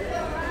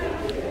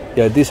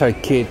 Yeah, these are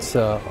kids.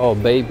 Oh,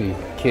 baby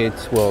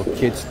kids. Well,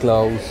 kids'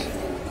 clothes.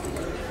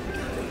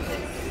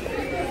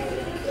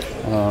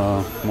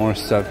 More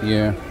stuff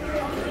here.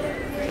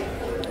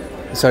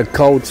 These are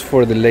coats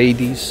for the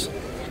ladies.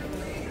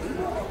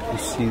 You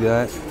see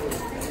that?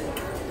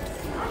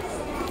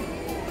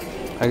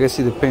 I guess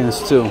it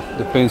depends too.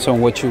 Depends on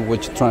what you're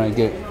trying to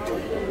get.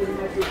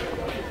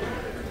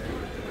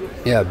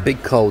 Yeah,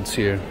 big coats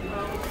here.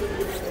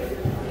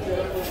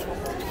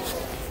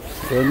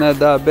 They're not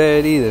that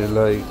bad either.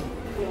 Like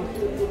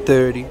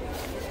 30.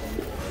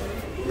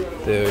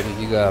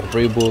 You got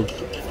Reebok.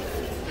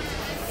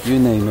 You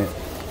name it.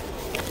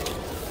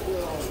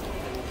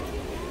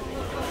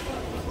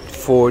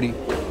 40.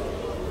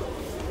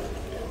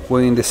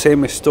 When in the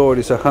same store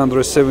it's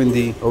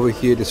 170, over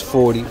here it's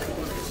 40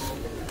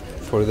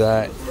 for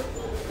that.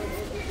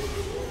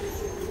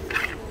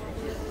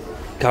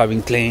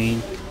 Calvin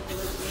Klein,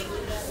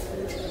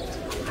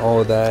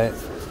 all that.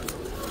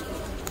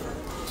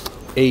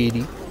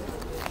 80.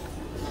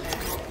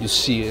 You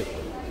see it.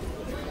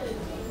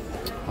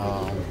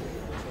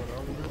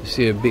 You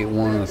see a big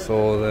one with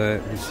all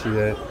that. You see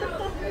that.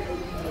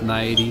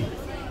 90.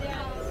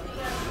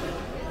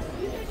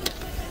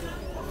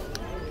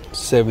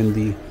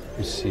 70.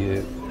 You see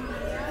it.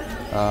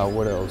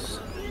 What else?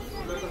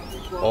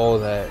 All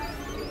that.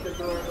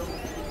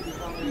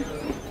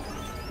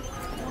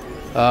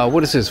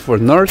 What is this, for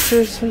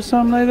nurses or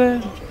something like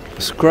that?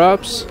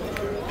 Scrubs.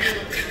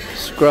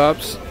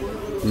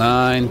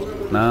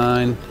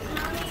 9.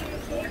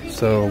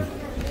 So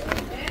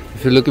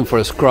if you're looking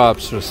for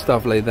scrubs or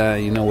stuff like that,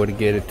 you know where to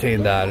get it. $10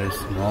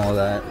 and all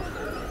that.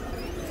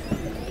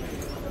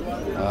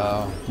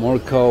 More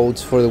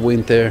coats for the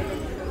winter.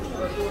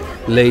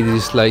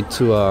 Ladies like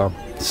to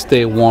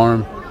stay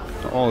warm.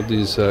 All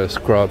these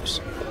scrubs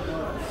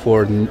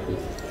for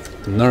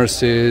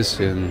nurses.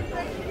 And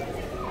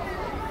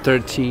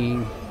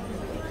 13,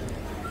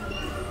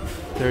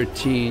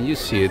 you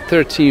see it.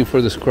 13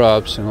 for the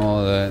scrubs and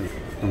all that.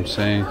 I'm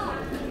saying.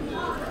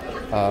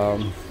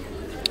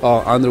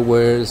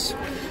 Underwears,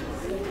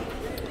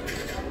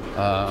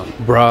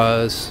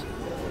 bras,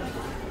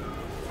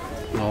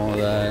 all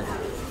that.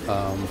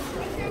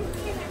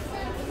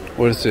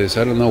 What is this?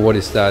 I don't know what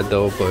is that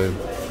though, but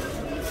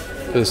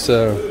it's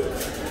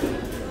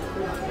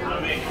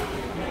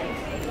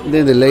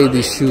then the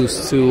ladies'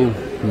 shoes too.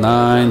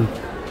 9.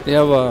 They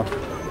have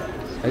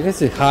I guess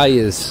the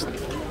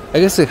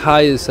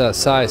highest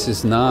size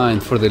is 9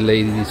 for the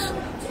ladies.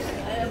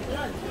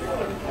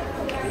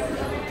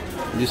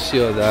 You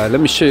see all that. Let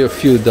me show you a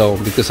few though,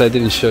 because I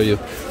didn't show you.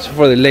 So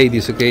for the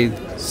ladies, okay,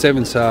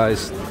 7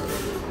 size,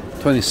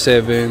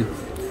 27.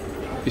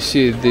 You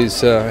see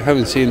this, I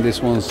haven't seen this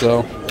ones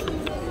though.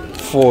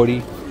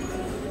 40.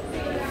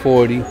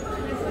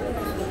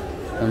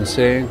 I'm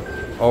saying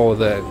all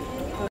that.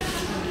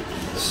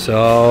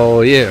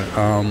 So yeah,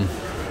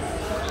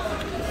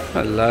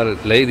 a lot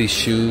of ladies'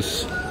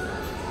 shoes.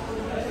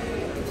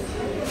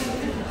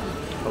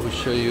 I will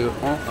show you.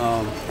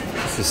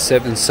 This is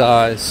 7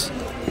 size.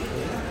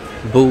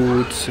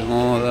 Boots and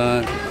all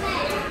that.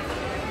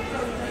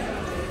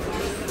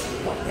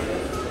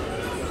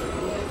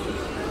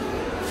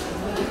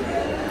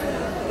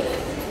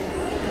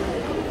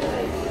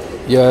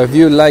 Yeah, if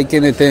you like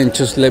anything,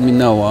 just let me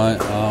know.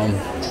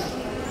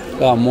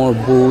 Got more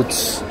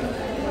boots,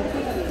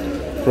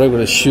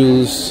 regular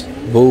shoes,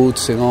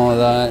 boots and all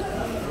that.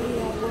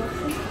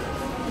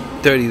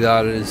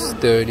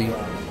 $30, 30.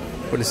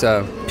 What is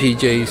that?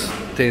 PJs,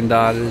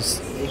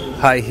 $10.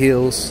 High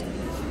heels,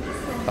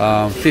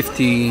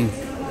 15,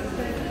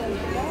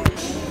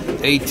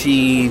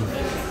 18,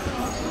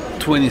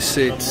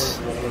 26,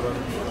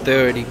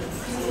 30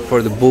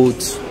 for the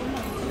boots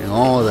and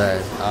all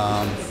that.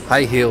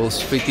 High heels,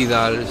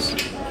 $50,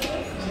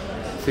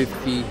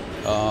 50,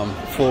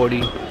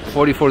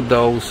 40 for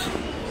those.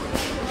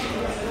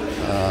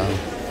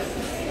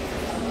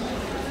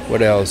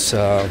 What else?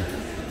 Oh,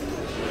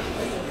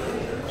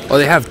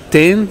 they have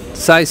 10,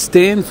 size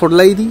 10 for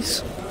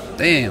ladies.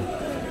 Damn,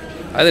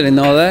 I didn't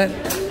know that.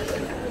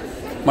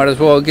 Might as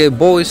well get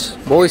boys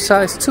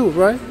size too,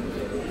 right?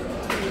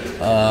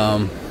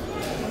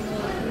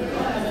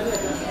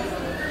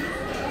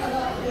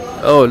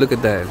 Oh, look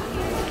at that.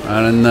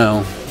 I don't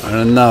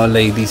know,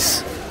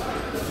 ladies.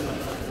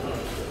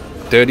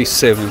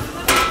 37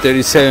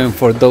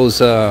 for those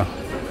that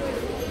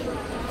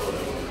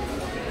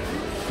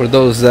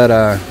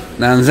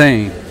know what I'm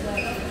saying.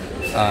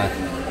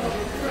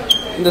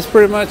 That's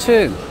pretty much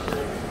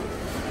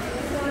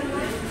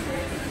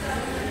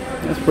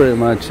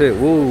it.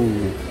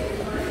 Woo.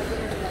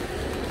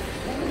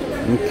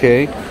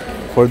 Okay,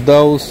 for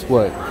those,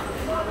 what?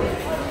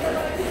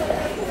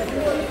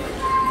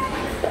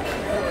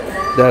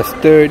 That's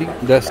 30.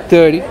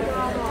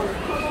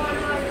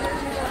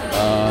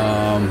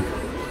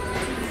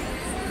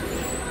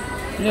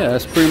 Yeah,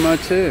 that's pretty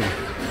much it.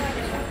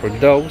 For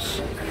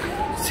those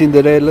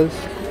Cinderellas,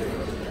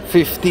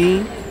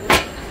 15.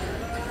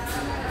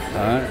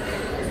 Alright.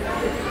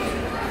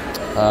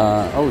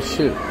 Oh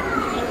shit.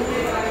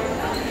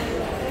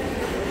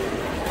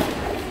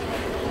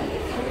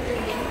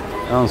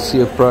 I don't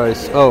see a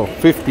price. Oh,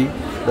 50.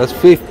 That's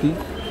 50.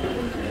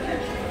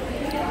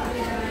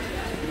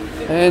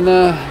 And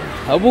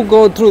I will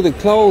go through the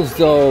clothes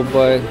though,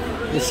 but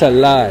it's a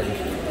lot.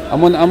 I'm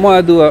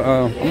gonna do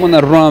I'm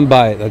gonna run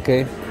by it,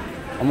 okay?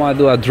 I'm gonna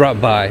do a drop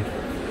by,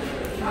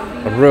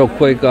 a real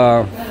quick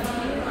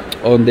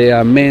on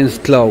the men's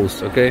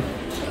clothes, okay?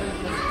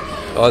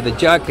 Or the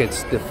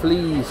jackets, the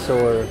fleece,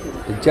 or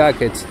the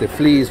jackets, the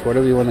fleece,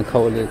 whatever you want to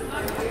call it.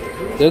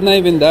 They're not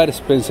even that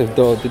expensive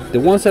though. The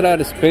ones that are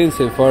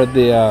expensive are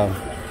the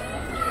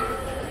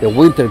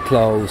winter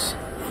clothes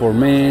for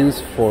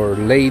men's, for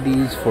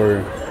ladies,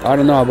 for I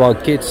don't know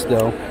about kids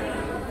though.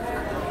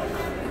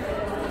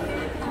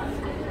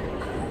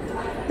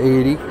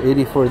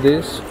 80 for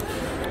this.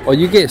 Or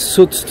you get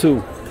suits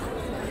too.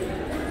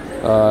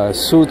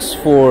 Suits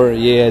for,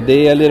 yeah,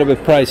 they a little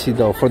bit pricey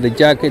though. For the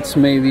jackets,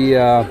 maybe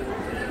 80,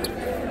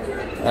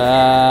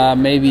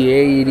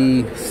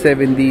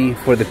 70.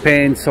 For the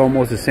pants,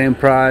 almost the same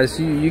price.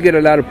 You get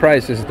a lot of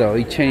prices though.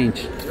 It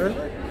changed.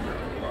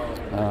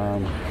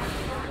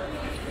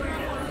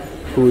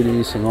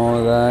 Hoodies and all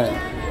of that.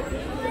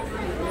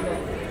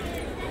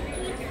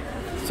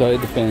 So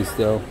it depends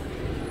though.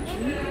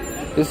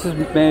 This is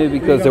maybe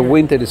because the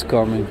winter is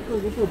coming.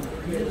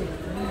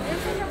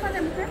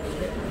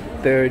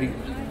 30.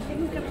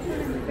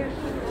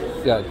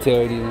 Got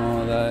 30 and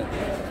all that.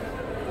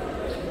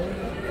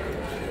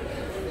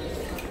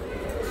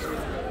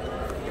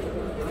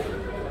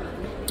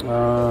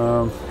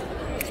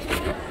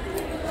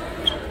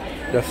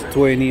 That's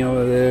 20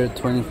 over there.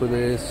 20 for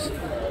this.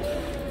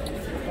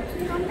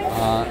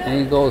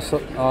 And it goes.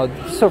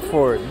 These are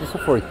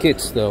for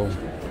kids though.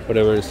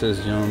 Whatever it says,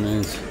 you know what I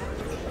mean.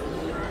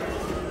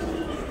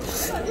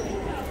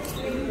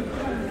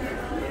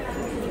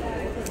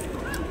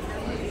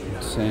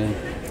 Same.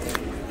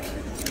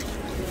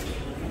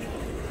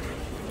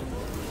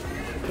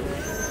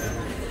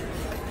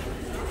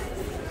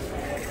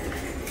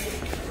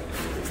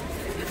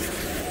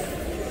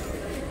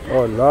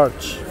 Oh,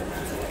 large.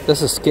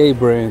 That's a skate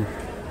brand.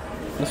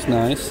 That's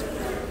nice.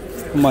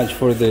 How much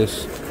for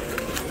this?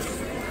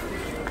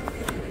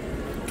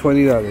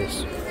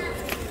 $20.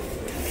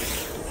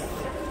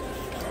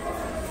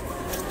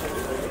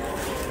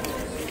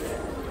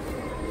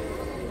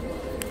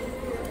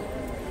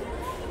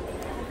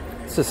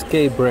 It's a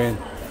skate brand.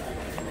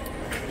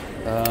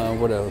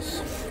 What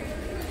else?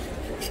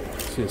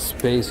 See,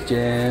 Space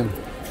Jam.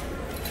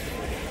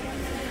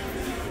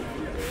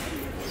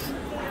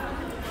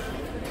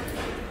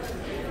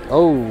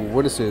 Oh,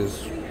 what is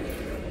this?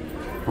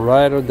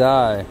 Ride or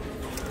Die.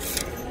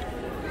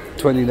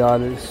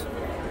 $20.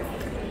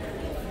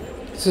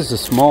 This is a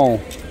small.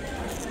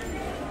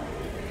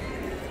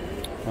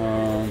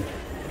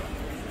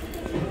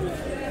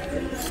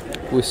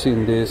 We've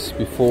seen this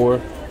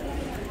before.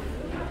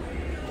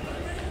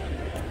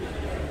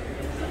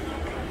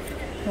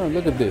 Oh,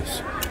 look at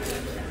this.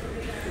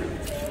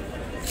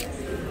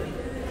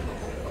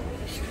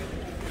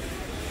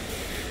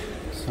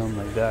 Something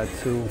like that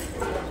too.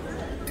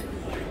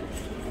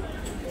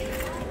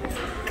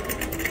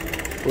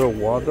 Real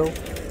Waldo.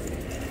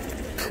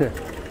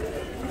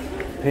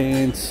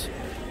 Pants.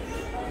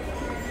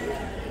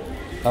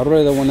 I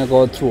really don't want to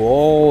go through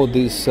all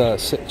these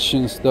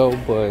sections though,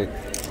 but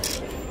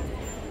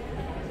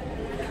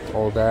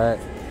all that.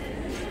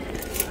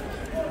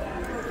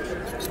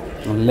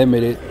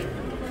 Unlimited.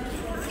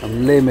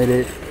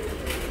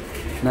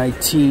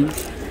 19.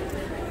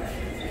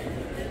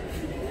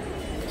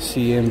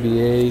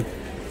 CNBA.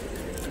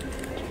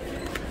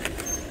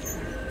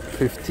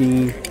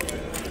 15.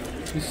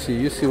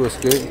 You see what's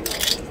good.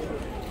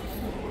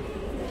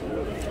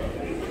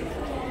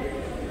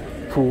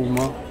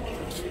 Puma.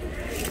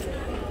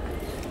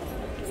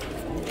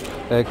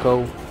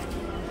 Echo.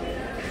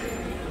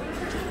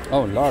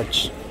 Oh,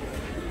 large.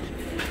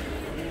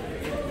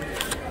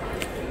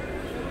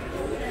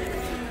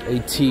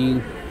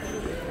 18.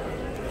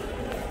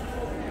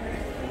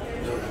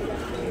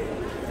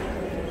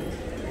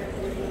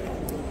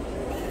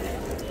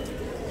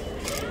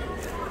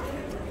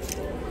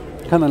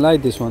 Kind of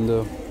like this one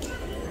though.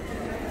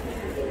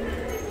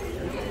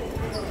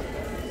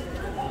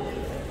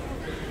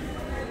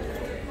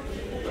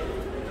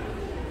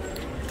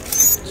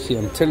 See,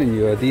 I'm telling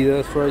you,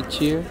 Adidas right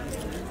here.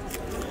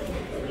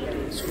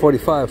 It's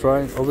 45,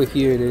 right? Over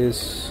here it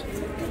is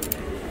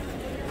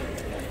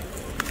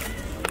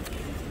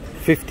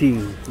 15.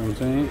 You know what I'm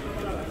saying?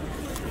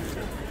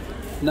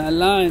 Not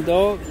lying,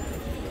 dog.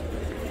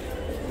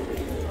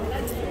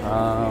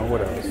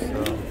 What else?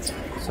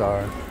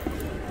 Sorry.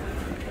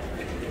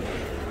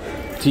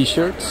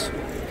 T-shirts.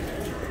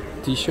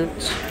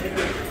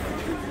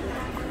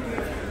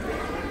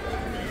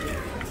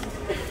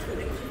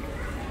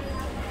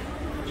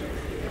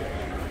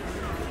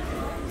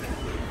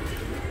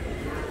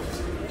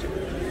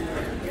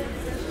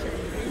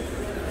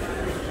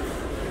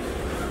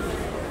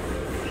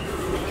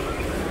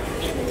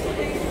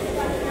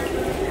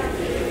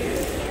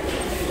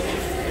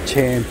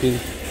 Champion.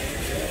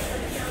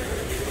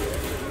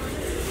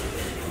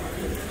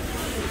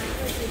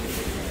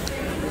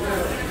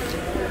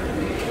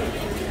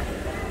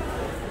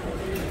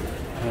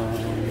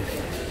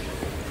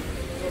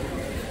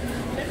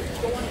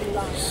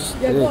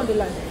 Yeah, go on the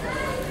line.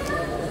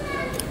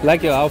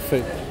 Like your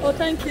outfit. Oh,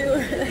 thank you.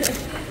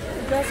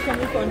 Just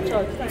coming from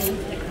church. Thanks.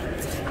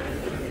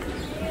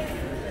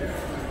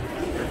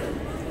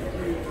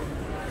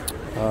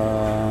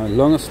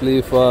 Long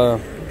sleeve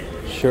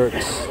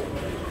shirts.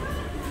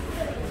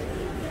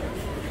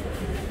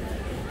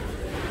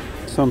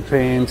 Some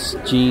pants,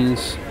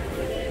 jeans.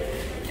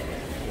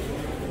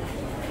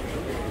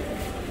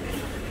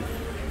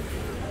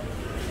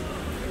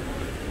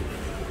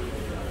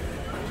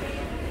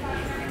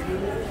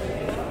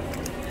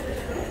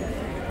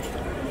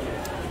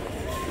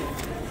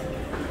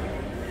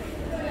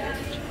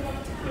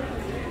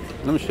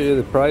 Let me show you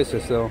the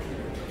prices though.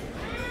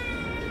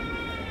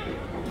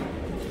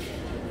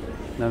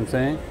 Know what I'm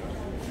saying?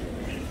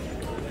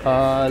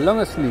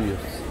 Longer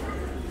sleeves.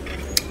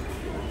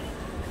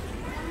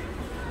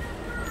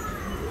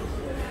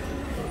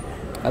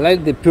 I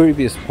like the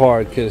previous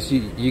part because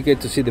you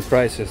get to see the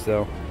prices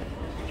though.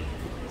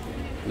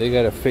 They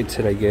gotta fix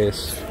it, I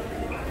guess.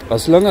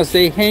 As long as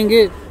they hang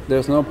it,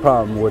 there's no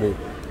problem with it.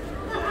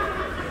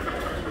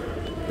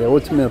 The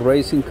Ultimate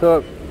Racing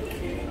Cup,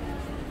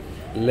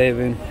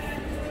 11.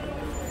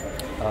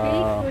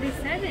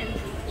 47.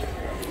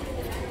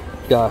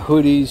 Got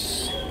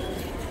hoodies.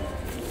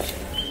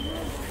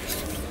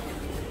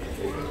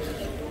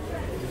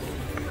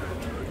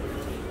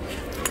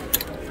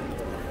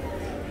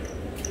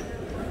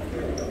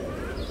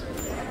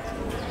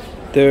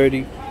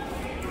 $30.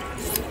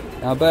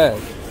 Not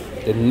bad.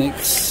 The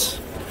Knicks.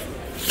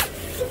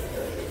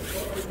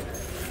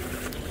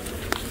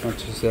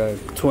 Much is that?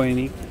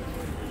 $20. You know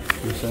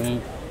what I'm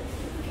saying?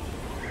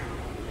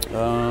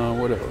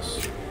 What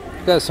else?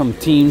 Got some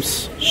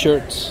teams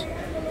shirts.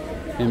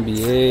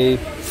 NBA,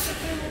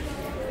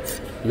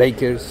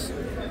 Lakers.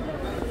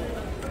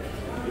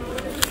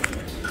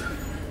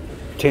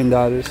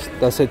 $10.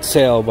 That's at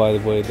sale, by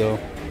the way, though.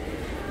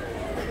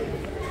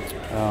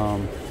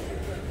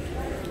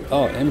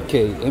 Oh,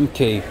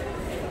 MK.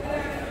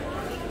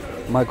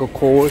 Michael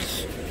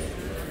Kors.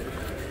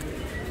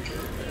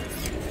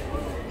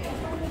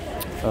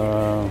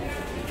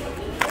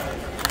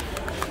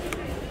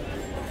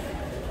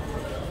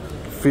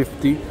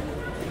 $50.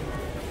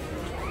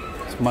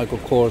 It's Michael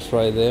Kors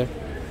right there.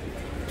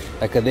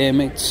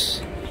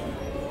 Academics.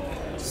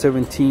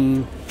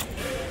 $17.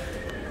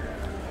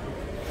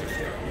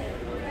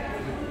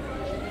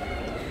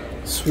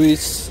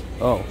 Swiss.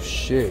 Oh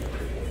shit.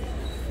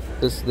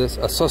 This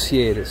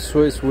associated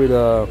Swiss with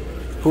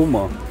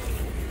Puma.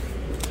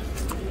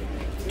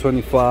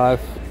 $25.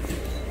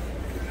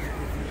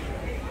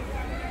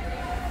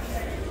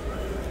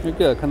 Pretty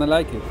good. I kind of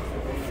like it.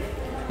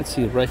 Let's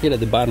see. Right here at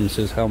the bottom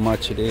says how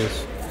much it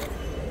is.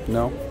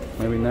 No,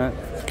 maybe not.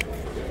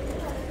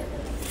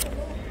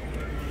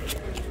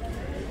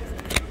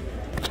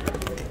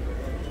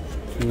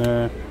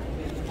 Nah.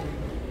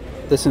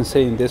 Doesn't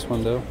say in this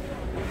one though.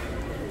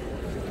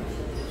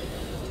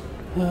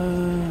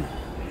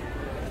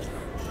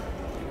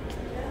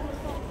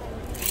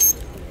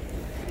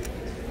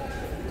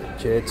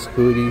 Jets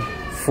hoodie,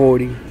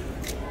 $40.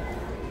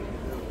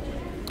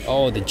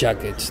 Oh, the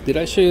jackets. Did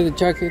I show you the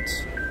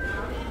jackets?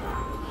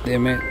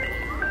 Damn it.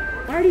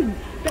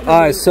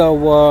 Alright,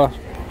 so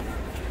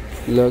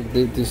look,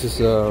 this is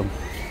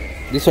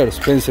these are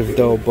expensive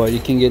though, but you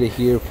can get it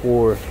here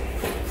for,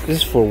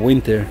 this is for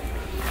winter.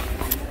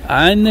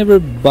 I never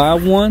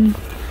bought one.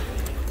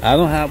 I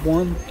don't have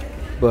one,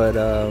 but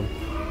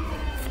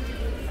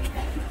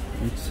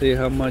let's see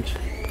how much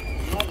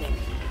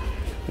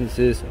this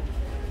is.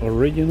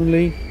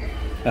 Originally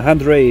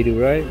 180,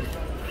 right?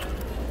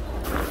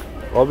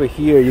 Over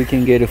here you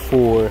can get it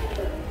for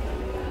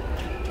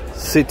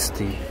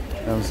 60. You know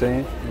what I'm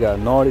saying? You got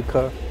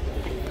Nautica.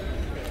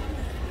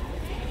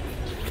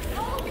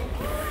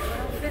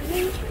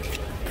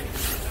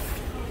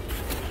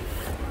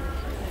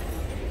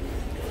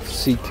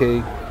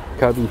 CK,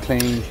 Calvin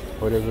Klein,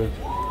 whatever.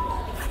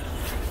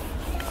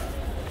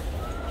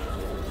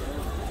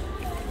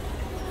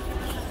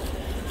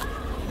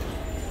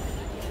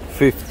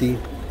 $50.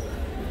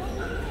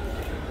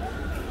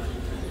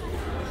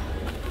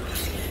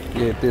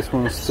 Yeah, this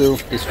one's too.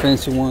 These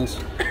fancy ones.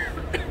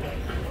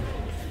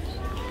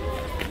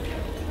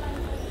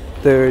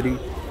 $30.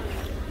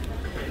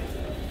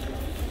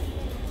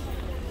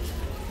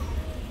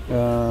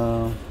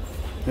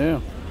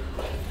 Yeah.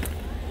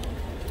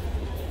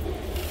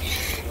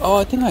 Oh,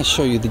 I think I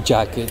showed you the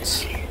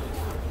jackets.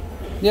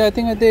 Yeah, I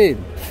think I did.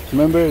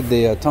 Remember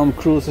the Tom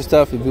Cruise and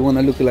stuff? If you want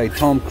to look like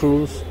Tom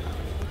Cruise.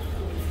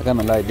 I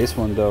kind of like this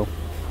one though.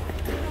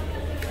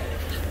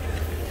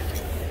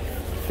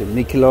 The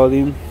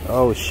Nickelodeon.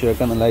 Oh shit, I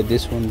kind of like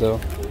this one though.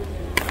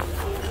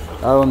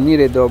 I don't need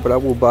it though, but I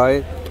will buy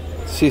it.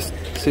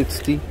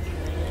 60.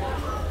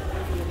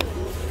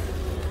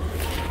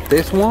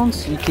 This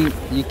ones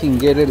you can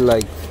get it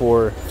like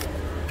for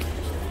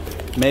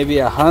maybe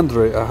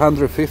 100,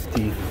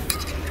 150.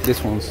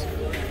 This one's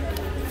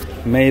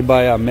made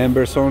by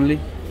members only.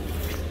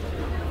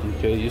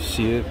 Okay, you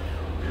see it.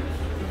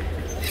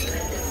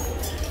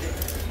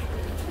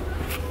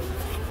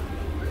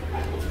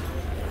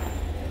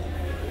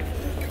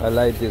 I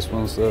like this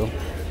one though.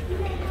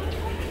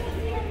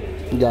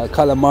 You got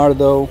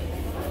Calamardo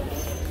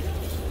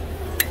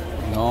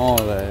and all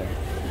that.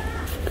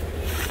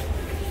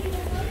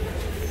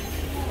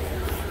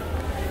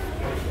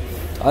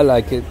 I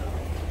like it.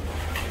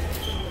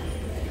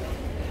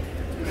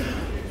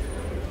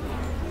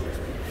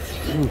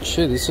 Oh,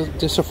 shit, this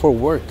is for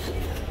work.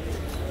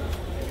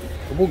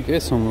 I will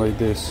get something like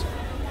this.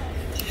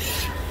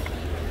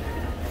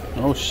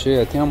 Oh shit,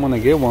 I think I'm gonna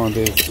get one of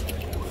these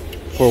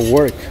for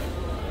work.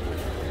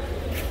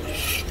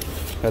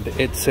 Got the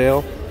It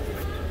sale.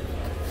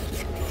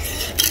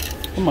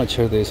 How much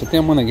are these? I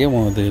think I'm gonna get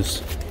one of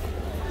these.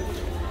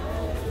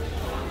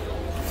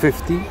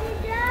 50.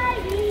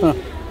 Huh.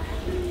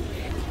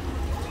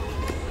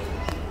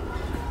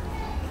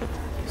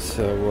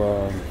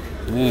 So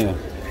yeah.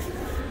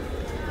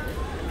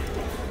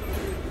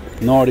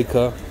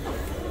 Nautica.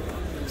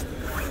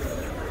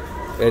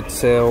 It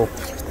sale.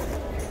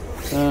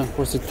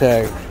 What's the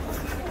tag?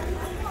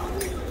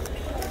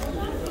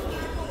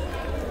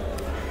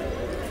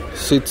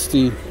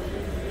 60. Right.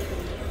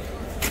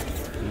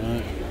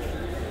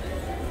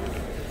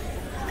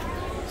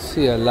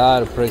 See a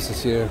lot of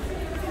prices here.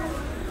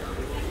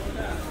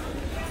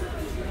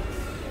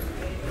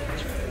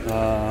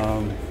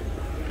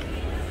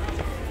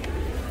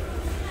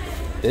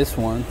 This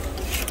one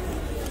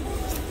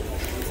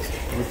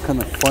looks kind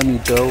of funny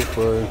though,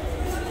 but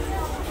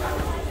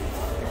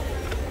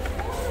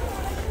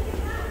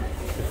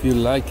if you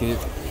like it,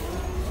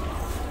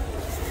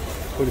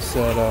 what is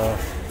that?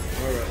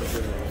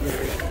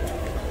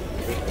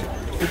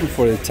 Looking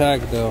for the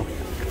tag though.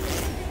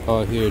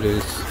 Oh, here it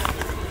is.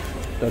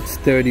 That's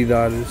 $30.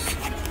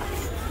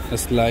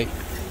 That's light.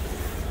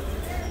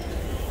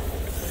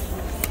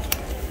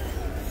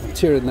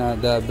 Material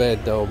not that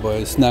bad though,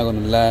 but it's not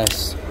gonna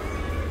last.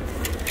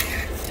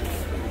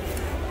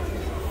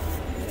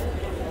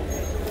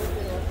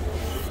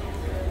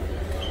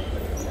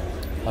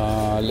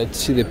 Let's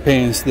see the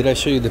pants. Did I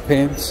show you the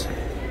pants?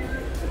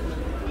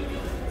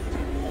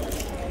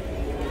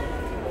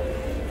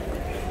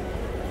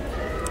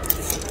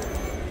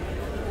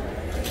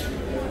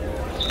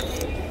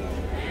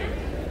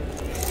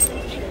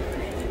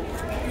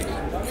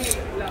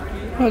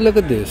 Oh, look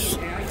at this.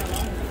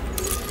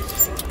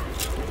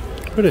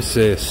 What is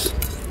this?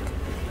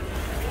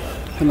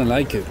 Kinda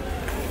like it.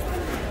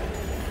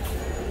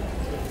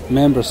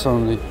 Members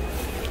only.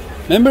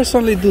 Members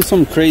only do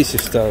some crazy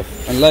stuff.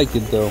 I like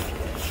it though.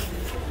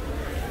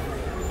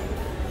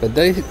 But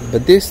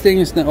this thing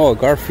is not. Oh,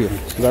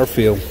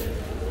 Garfield.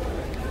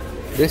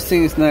 This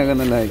thing is not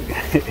gonna like.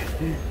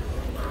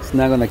 It's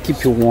not gonna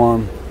keep you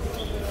warm.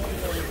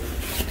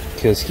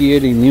 Cause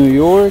here in New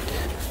York,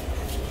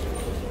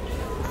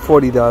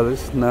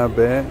 $40, not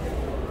bad.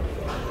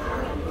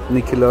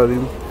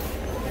 Nickelodeon,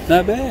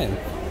 not bad.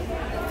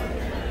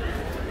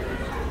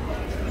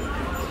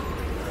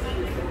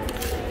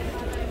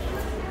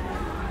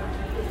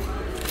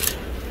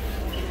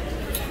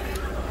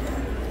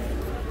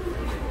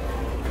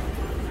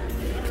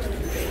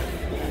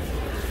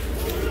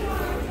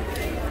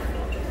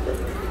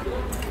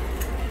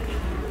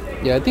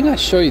 Yeah, I think I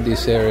show you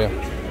this area.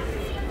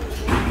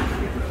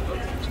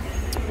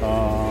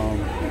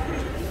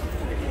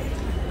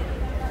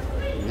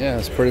 Yeah,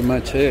 that's pretty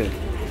much it.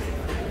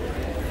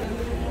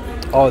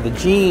 Oh, the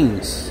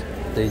jeans,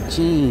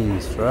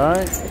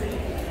 right?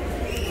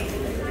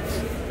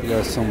 You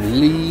got some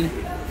Lee,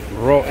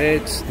 raw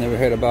eggs. Never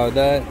heard about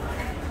that.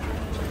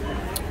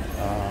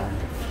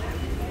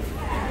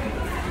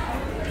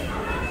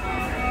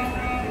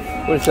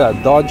 What is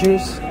that?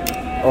 Dodgers?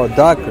 Oh,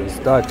 Dockers.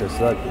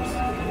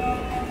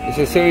 It's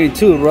a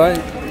 72,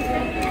 right?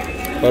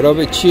 But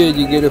over here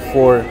you get it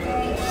for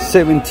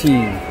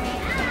 17.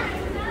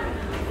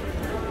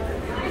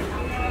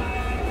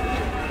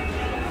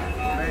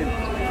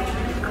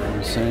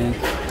 saying?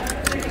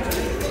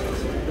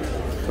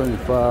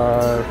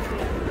 25.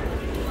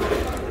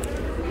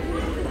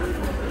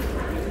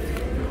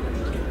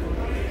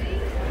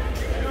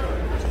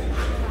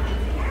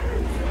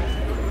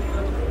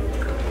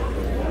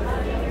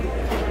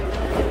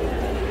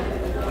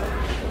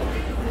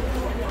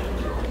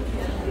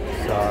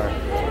 Sorry,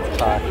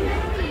 hot.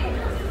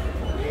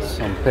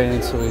 Some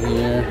pants over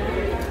here.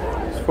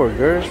 It's for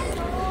girls.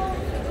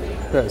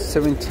 Got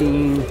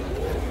 17.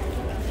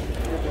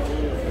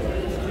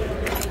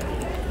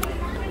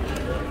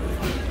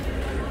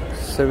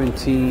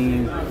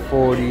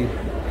 1740.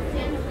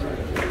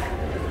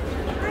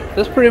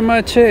 That's pretty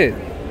much it.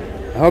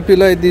 I hope you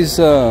like this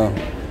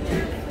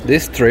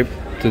this trip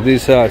to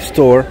this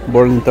store,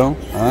 Burlington.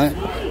 Alright.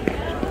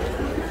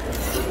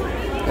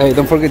 Hey,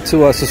 don't forget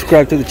to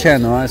subscribe to the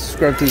channel.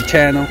 Subscribe to the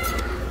channel.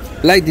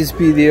 Like this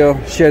video.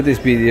 Share this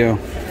video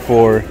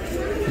for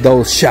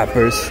those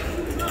shoppers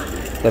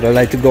that I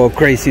like to go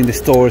crazy in the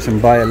stores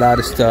and buy a lot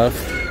of stuff.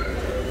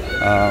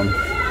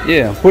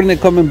 Yeah, put in the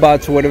comment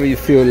box whatever you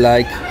feel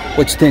like.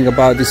 What you think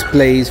about this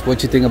place,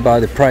 what you think about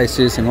the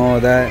prices and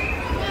all that. You know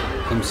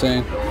what I'm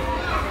saying?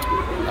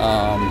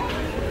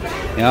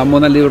 Yeah, I'm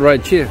gonna leave it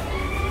right here.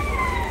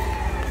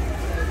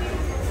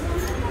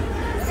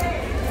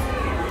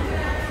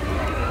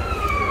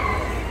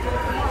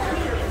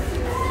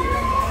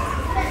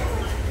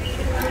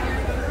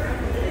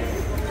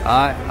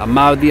 Alright, I'm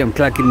out there, I'm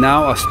clocking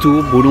now.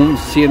 Stu, Burum,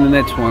 see you in the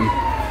next one.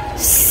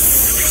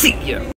 See ya.